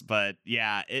gorgeous. But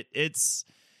yeah, it's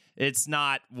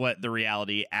not what the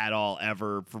reality at all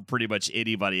ever for pretty much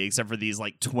anybody except for these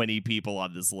like 20 people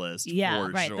on this list. Yeah,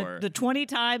 for right. sure. The 20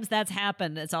 times that's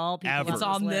happened, it's all people Ever. It's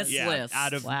on this yeah, list.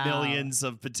 out of Wow. millions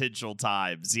of potential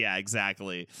times. Yeah,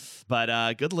 exactly.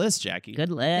 But good list, Jackie. Good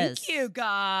list. Thank you,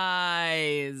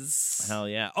 guys. Hell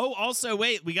yeah. Oh, also,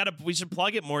 wait, we should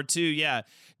plug it more too. Yeah.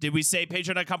 Did we say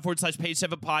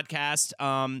patreon.com/page7podcast?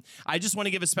 I just want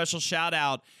to give a special shout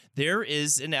out. There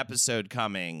is an episode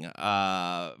coming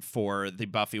for the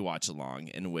Buffy watch along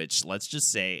in which, let's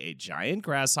just say, a giant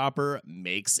grasshopper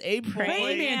makes a boy.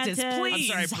 Praying mantis,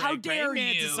 please. I'm sorry, How dare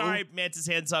mantis. you? Sorry, mantis,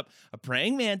 hands up. A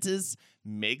praying mantis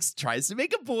tries to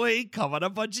make a boy come on a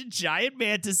bunch of giant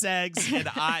mantis eggs. And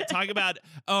I talk about,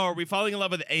 are we falling in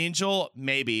love with Angel?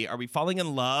 Maybe. Are we falling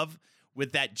in love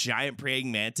with that giant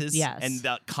praying mantis Yes. and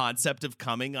the concept of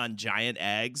coming on giant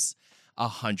eggs,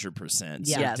 100%.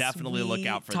 So Yes, definitely look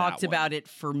out for that. Talked about it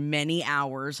for many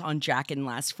hours on Jackin'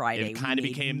 last Friday. It kind of We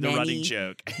made became the running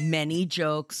joke. Many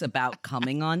jokes about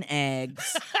coming on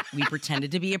eggs. We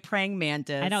pretended to be a praying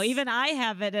mantis. I know. Even I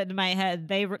have it in my head.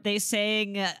 They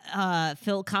sang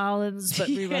Phil Collins, but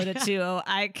rewrote it to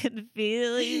 "I Can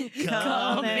Feel You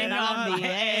Coming on the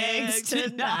Eggs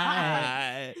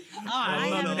Tonight."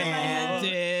 I'm have a it in my head.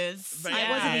 mantis. I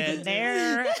wasn't even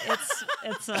there.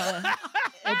 It's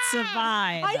a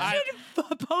vibe. I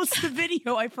should post the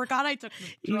video. I forgot I took the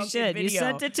You drunken should. video. You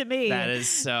sent it to me. That is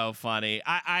so funny.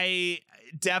 I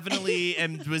definitely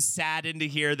was saddened to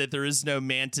hear that there is no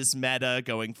mantis meta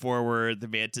going forward. The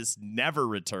mantis never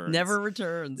returns. Never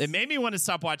returns. It made me want to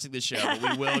stop watching the show,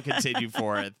 but we will continue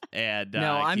for it. And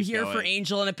No, I'm keep here going. for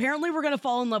Angel, and apparently we're going to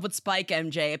fall in love with Spike,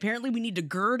 MJ. Apparently we need to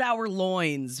gird our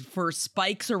loins for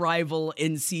Spike's arrival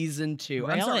in season 2.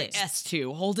 I'm sorry, Really?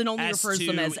 S2. Holden only refers to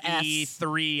them as S.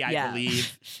 E3, I Yeah.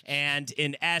 believe. And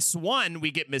in S1, we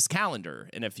get Miss Calendar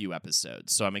in a few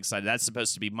episodes. So I'm excited. That's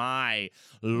supposed to be my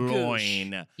loin.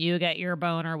 You get your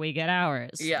boner, we get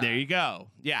ours. Yeah. There you go.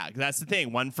 Yeah, that's the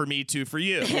thing. 1 for me, 2 for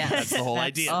you. Yes. That's the whole That's-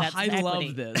 idea. Oh, That's I equity.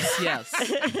 love this. Yes.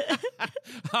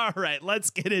 All right, let's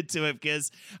get into it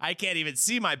because I can't even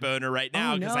see my boner right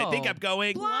now Oh, because I think no. I'm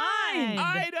going Blind.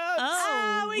 items.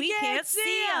 Oh, we we can't can't see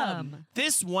see 'em. them.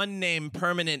 This one-name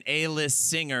permanent A-list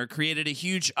singer created a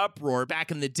huge uproar back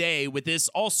in the day with this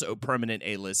also permanent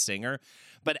A-list singer,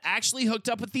 but actually hooked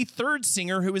up with the third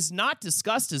singer who is not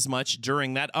discussed as much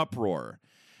during that uproar.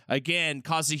 Again,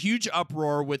 caused a huge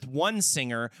uproar with one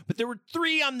singer, but there were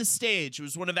 3 on the stage. It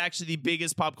was one of actually the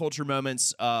biggest pop culture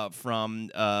moments from,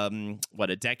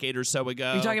 a decade or so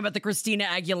ago. You're talking about the Christina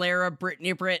Aguilera, Brit,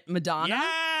 Madonna?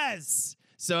 Yes!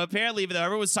 So apparently, even though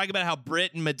everyone was talking about how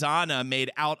Brit and Madonna made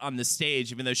out on the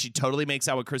stage, even though she totally makes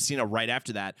out with Christina right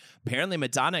after that, apparently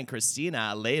Madonna and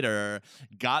Christina later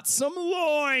got some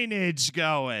loinage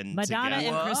going. Madonna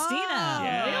together. and Christina.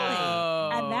 Yeah.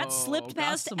 Really? And that Whoa, slipped got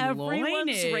past some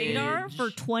everyone's loinage. radar for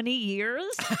 20 years?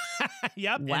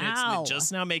 Yep. Wow. And it's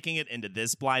just now making it into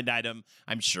this blind item.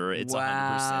 I'm sure it's 100% the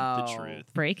Wow.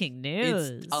 truth. Breaking news.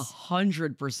 It's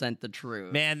 100% the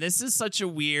truth. Man, this is such a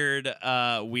weird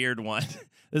one.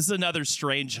 This is another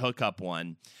strange hookup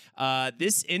one.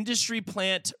 This industry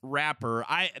plant rapper,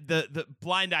 the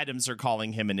blind items are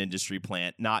calling him an industry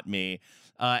plant, not me.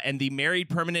 And the married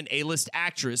permanent A-list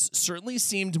actress certainly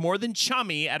seemed more than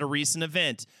chummy at a recent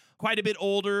event. Quite a bit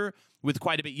older, with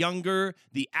quite a bit younger.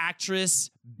 The actress,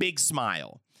 big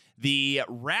smile. The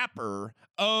rapper,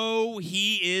 oh,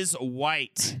 he is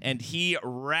white, and he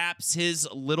raps his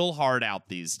little heart out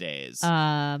these days.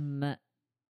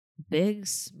 Big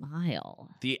smile.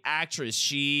 The actress,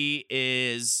 she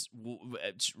is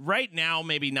right now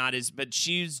maybe not as, but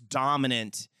she's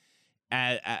dominant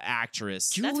actress.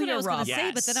 That's what I was going to Julia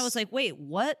say, but then I was like, wait,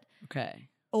 what? Okay.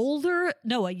 Older?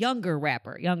 No, a younger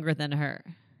rapper, younger than her.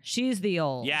 She's the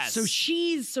old. Yes. So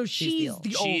she's the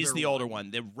She's the older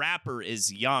one. The rapper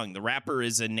is young. The rapper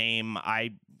is a name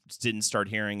I didn't start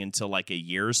hearing until like a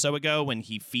year or so ago when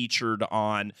he featured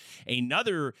on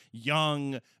another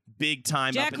young, big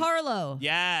time Jack Harlow.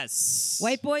 Yes.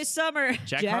 White Boy Summer.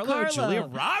 Jack Harlow, Julia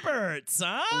Roberts,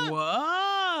 huh?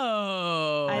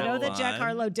 Whoa. I know that Hold Jack on.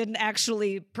 Harlow didn't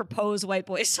actually propose White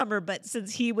Boy Summer, but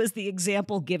since he was the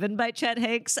example given by Chet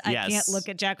Hanks, I Yes. can't look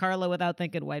at Jack Harlow without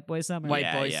thinking White Boy Summer.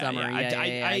 White Boy Summer.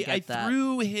 Yeah, I get that.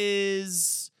 threw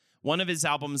one of his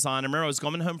albums on. I remember I was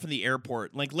coming home from the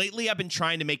airport. Like lately, I've been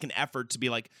trying to make an effort to be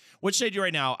like, what should I do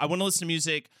right now? I want to listen to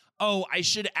music. Oh, I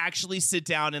should actually sit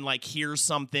down and like hear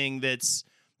something that's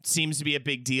seems to be a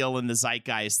big deal in the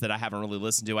zeitgeist that I haven't really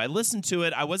listened to. I listened to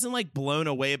it. I wasn't like blown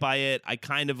away by it. I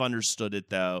kind of understood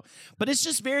it though. But it's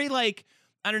just very like,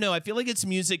 I don't know. I feel like it's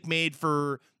music made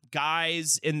for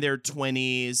guys in their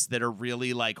 20s that are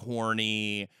really like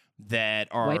horny, that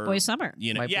are White Boy Summer.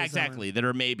 You know, White yeah, Boy exactly. That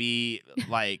are maybe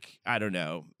like, I don't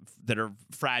know, that are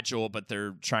fragile, but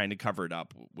they're trying to cover it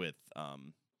up with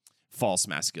false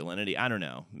masculinity. I don't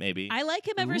know, maybe. I like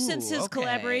him ever since his okay.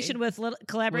 collaborating with Lil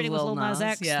Nas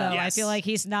X. yeah. Though Yes. I feel like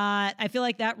he's not. I feel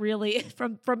like that really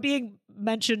from being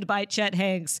mentioned by Chet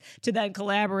Hanks to then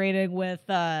collaborating with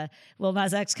Lil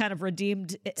Nas X kind of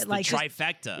redeemed It's like the just-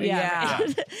 trifecta. yeah,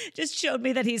 just showed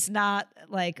me that he's not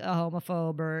like a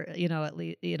homophobe or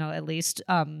at least.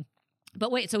 But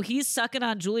wait, so he's sucking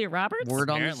on Julia Roberts? Word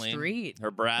on the Apparently. street.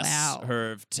 Her breasts, Wow.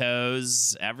 her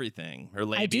toes, everything. Her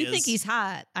labias. I do think he's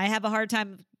hot. I have a hard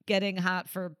time getting hot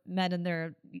for men in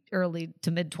their early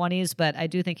to mid 20s, but I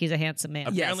do think he's a handsome man.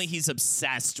 Apparently, he's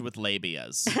obsessed with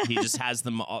labias. He just has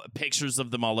them pictures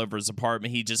of them all over his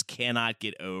apartment. He just cannot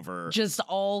get over Just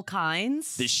all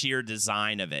kinds. the sheer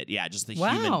design of it. Yeah, just the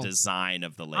Wow. human design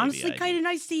of the labia. Honestly, kind of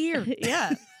nice to hear.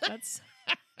 Yeah, that's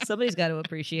somebody's got to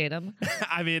appreciate him.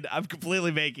 I mean, I'm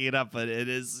completely making it up, but it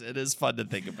is fun to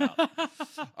think about.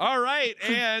 All right,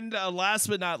 and last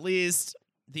but not least,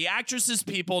 the actress's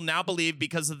people now believe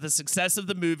because of the success of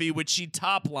the movie, which she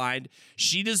top-lined,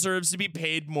 she deserves to be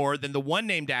paid more than the one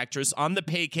named actress on the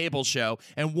paid cable show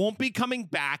and won't be coming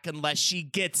back unless she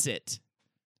gets it.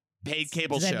 Paid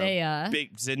cable Zendaya. show.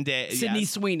 Big Zendaya. Sydney yes.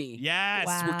 Sweeney. Yes,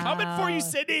 we're coming for you,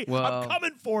 Sydney. Whoa. I'm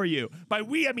coming for you. By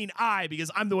we, I mean I,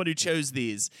 because I'm the one who chose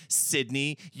these.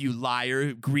 Sydney, you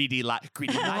liar, greedy liar,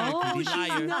 greedy liar, greedy she's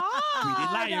liar, not.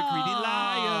 greedy liar, greedy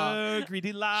liar,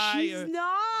 greedy liar. She's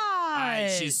not.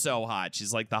 She's so hot.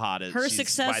 She's like the hottest. Her She's, by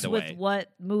success the with way. what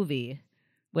movie?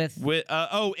 With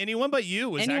Anyone But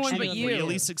You was Anyone actually But You.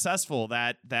 really successful.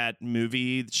 That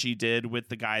movie she did with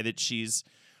the guy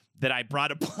that I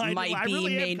brought a blind. Might I be,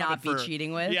 really am may not coming be for-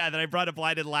 cheating with. Yeah, that I brought a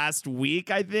blinded last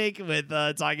week, I think, with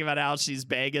talking about how she's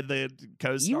banging the You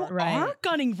co-star. Right. are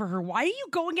gunning for her. Why are you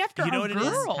going after You know our what it is?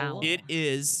 girl? It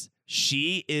is.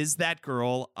 She is that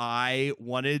girl I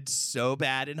wanted so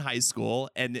bad in high school,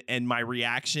 and my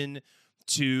reaction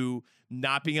to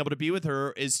not being able to be with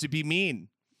her is to be mean.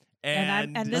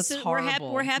 And this That's is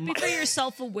horrible. we're happy for your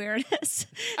self-awareness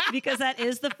because that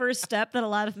is the first step that a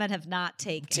lot of men have not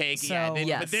taken. So yeah, then-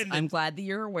 Yes, but then I'm glad that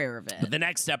you're aware of it. the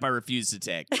next step I refuse to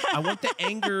take. I want the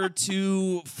anger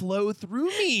to flow through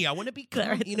me. I want to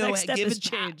become, the next step is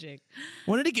changing.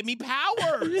 Wanted to give me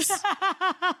powers.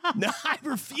 No, I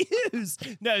refuse.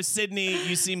 No, Sydney,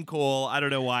 you seem cool. I don't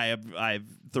know why I've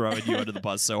throwing you under the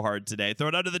bus so hard today. Throw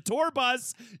it under the tour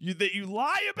bus that you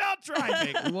lie about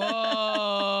driving.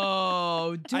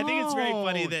 Whoa! I think it's very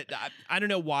funny don't. that I don't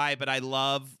know why, but I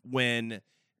love when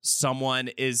someone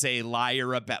is a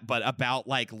liar about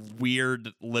like weird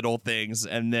little things,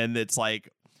 and then it's like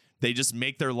they just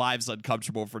make their lives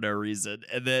uncomfortable for no reason.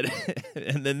 And then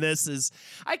and then this is,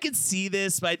 I could see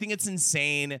this, but I think it's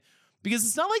insane. Because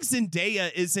it's not like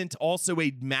Zendaya isn't also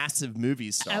a massive movie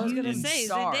star. I was gonna And- say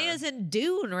star. Zendaya's in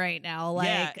Dune right now. Like,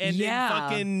 yeah, and Yeah. in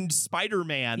fucking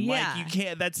Spider-Man. Yeah. Like, you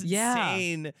can't, that's Yeah.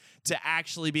 insane to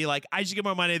actually be like, I should get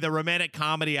more money. The romantic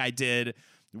comedy I did,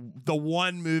 the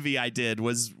one movie I did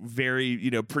was very,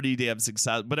 pretty damn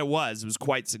successful. But it was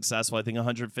quite successful. I think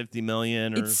 150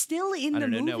 million or It's still in I the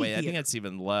don't know. movie No, wait, I think theater. that's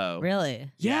even low. really.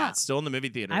 Yeah. It's still in the movie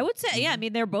theater. I would say, yeah, I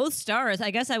mean, they're both stars.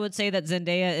 I guess I would say that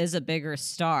Zendaya is a bigger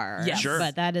star. Yes. Sure.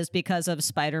 But that is because of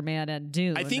Spider-Man and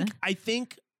Dune. I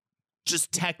think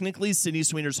just technically Sydney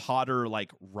Sweeney's hotter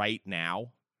like right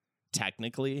now.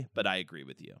 Technically, but I agree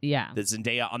with you. Yeah. The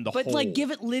Zendaya on the But whole. like, give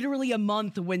it literally a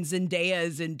month when Zendaya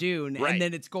is in Dune, Right. and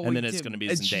then it's going. And then it's gonna be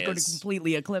She's going to Zendaya's-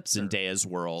 completely eclipse her. Zenday's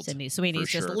world. Sydney Sweeney's for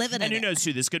just sure. living And in who it. knows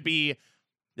too? This could be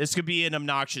an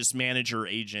obnoxious manager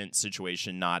agent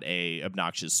situation, not a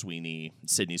obnoxious Sydney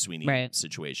Sweeney Right.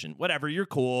 situation. Whatever, you're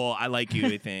cool. I like you.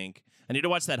 I think I need to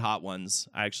watch that Hot Ones.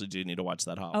 I actually do need to watch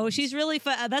that Hot. Oh, Ones. she's really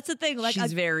fun. That's the thing. Like,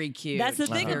 She's very cute. that's the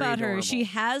thing Very about her. adorable. She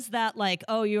has that like,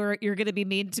 oh, you're going to be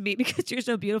mean to me because you're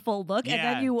so beautiful look, and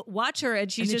Yeah. then you watch her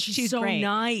and she's And then just she's so great.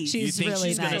 nice. You She's think really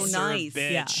she's nice. gonna So serve nice.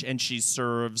 bitch, and she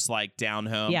serves like down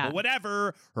home. Yeah. But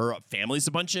whatever. Her family's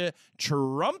a bunch of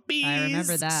Trumpies. I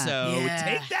remember that. So Yeah.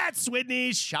 take that,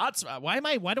 Swidney. Shots. Why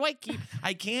do I keep?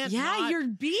 I can't. Yeah, not- you're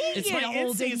being It's it my all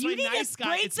instinct. day. It's You my need nice to guy.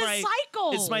 break It's the my-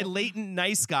 cycle. It's my latent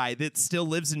nice guy that still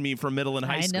lives in me from middle and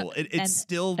high I know. school. It's And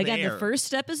still there. Again, the first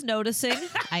step is noticing.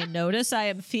 I notice I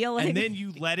am feeling and then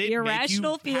you let it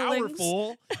irrational make you feelings.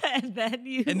 powerful, and then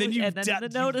you and then in the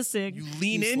noticing. You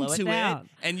lean you slow into it, down.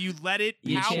 and you let it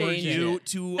You power change you it.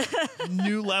 to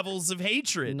new levels of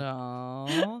hatred.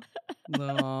 No.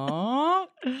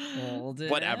 Hold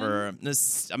it. Whatever. I'm going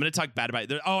to talk bad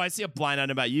about it. Oh, I see a blind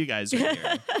item about you guys right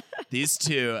here. These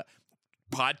two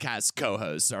podcast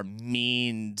co-hosts are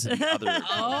mean to the other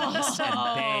co-hosts,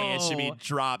 and they should be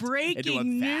dropped into a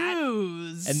Breaking vat.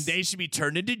 news. And they should be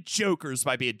turned into jokers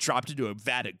by being dropped into a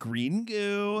vat of green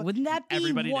goo. Wouldn't that be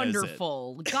Everybody knows it.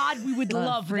 wonderful? God, we would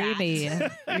love free that. me.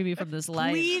 Free me from this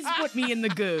life. Please put me in the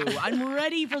goo. I'm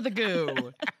ready for the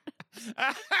goo.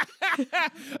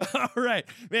 All right.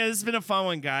 Man, this has been a fun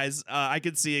one, guys. I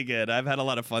could see you again. I've had a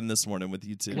lot of fun this morning with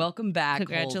you two. Welcome back.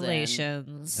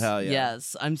 Congratulations. Hell yeah.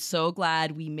 Yes, I'm so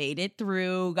glad we made it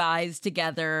through, guys,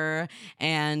 together.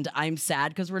 And I'm sad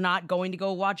because we're not going to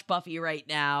go watch Buffy right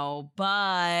now,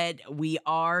 but we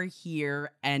are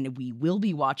here and we will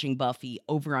be watching Buffy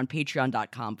over on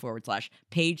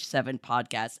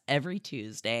patreon.com/page7podcast every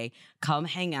Tuesday. Come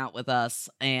hang out with us.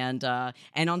 And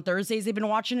on Thursdays, they've been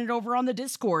watching it over on the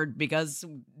Discord because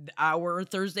our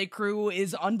Thursday crew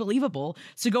is unbelievable.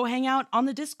 So go hang out on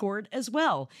the Discord as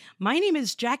well. My name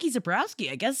is Jackie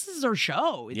Zabrowski. I guess this is our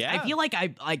show. Yeah. I feel like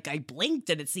I blinked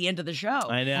and it's the end of the show.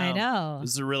 I know. I know.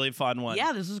 This is a really fun one.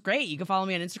 Yeah, this is great. You can follow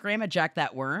me on Instagram at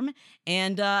JackThatWorm.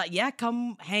 And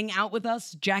come hang out with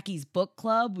us. Jackie's Book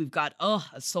Club. We've got A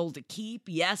Soul to Keep.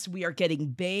 Yes, we are getting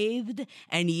bathed.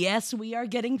 And yes, we are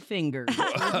getting fingered. We've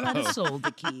got a soul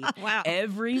to keep. Wow.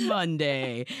 Every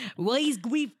Monday.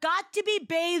 We've got to be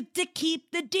bathed to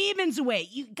keep the demons away.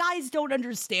 You guys don't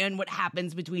understand what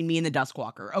happens between me and the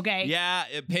Duskwalker, okay? Yeah,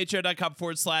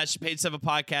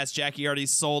 patreon.com/page7podcast. Jackie already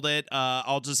sold it.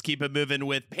 I'll just keep it moving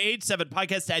with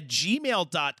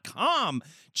page7podcast@gmail.com.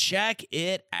 Check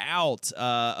it out.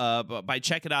 By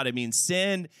check it out, I mean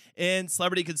send in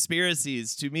celebrity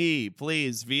conspiracies to me,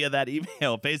 please, via that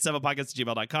email,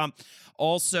 page7podcast@gmail.com.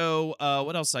 Also,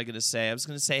 what else was I going to say? I was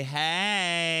going to say,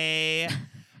 hey,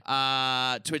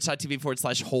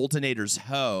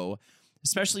 twitch.tv/Holdenatorsho,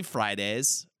 especially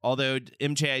Fridays. Although,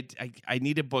 MJ, I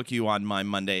need to book you on my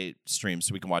Monday stream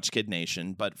so we can watch Kid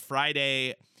Nation. But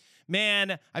Friday,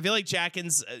 man, I feel like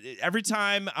Jackins. Every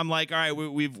time I'm like, all right,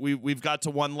 we've got to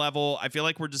one level. I feel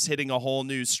like we're just hitting a whole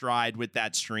new stride with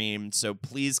that stream. So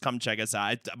please come check us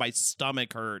out. My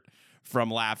stomach hurt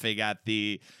from laughing at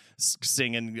the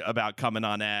singing about coming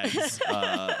on eggs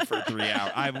for 3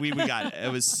 hours. We got it.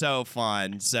 It was so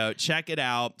fun. So check it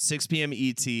out. 6 p.m.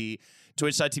 ET.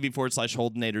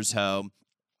 Twitch.tv/Holdenatorsho.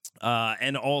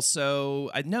 And also,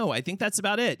 I think that's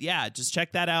about it. Yeah, just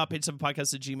check that out.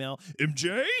 Page7podcast@gmail.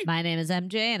 MJ? My name is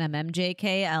MJ, and I'm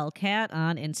MJKLCat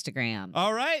on Instagram.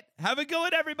 All right. Have a good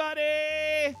one, everybody.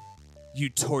 You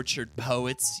tortured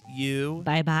poets, you.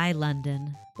 Bye-bye,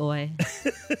 London, boy.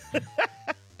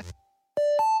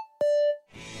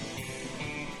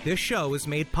 This show is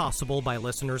made possible by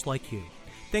listeners like you.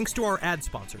 Thanks to our ad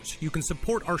sponsors, you can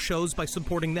support our shows by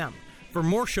supporting them. For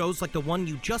more shows like the one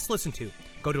you just listened to,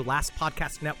 go to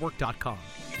lastpodcastnetwork.com.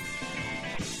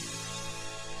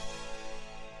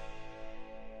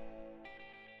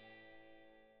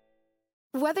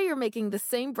 Whether you're making the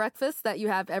same breakfast that you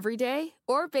have every day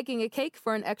or baking a cake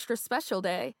for an extra special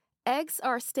day, eggs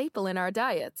are a staple in our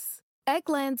diets.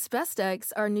 Eggland's best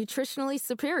eggs are nutritionally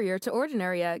superior to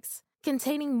ordinary eggs,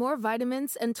 containing more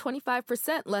vitamins and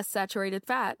 25% less saturated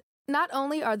fat. Not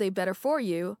only are they better for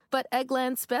you, but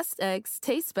Eggland's best eggs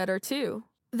taste better too.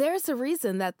 There's a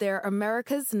reason that they're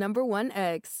America's #1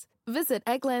 eggs. Visit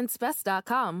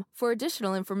egglandsbest.com for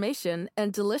additional information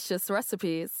and delicious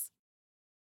recipes.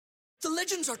 The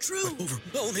legends are true.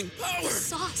 Overwhelming power. The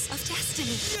sauce of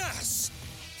destiny. Yes!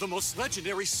 The most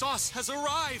legendary sauce has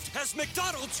arrived as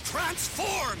McDonald's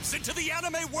transforms into the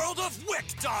anime world of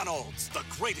WickDonald's. The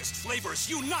greatest flavors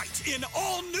unite in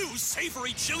all new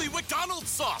savory chili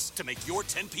McDonald's sauce to make your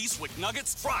 10-piece Wick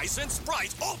Nuggets, fries, and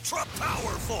Sprite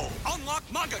ultra-powerful. Unlock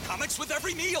manga comics with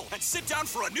every meal and sit down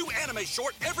for a new anime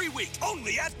short every week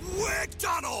only at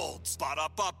WickDonald's.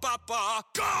 Ba-da-ba-ba-ba,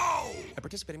 go! At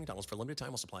participating McDonald's for a limited time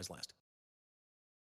while supplies last.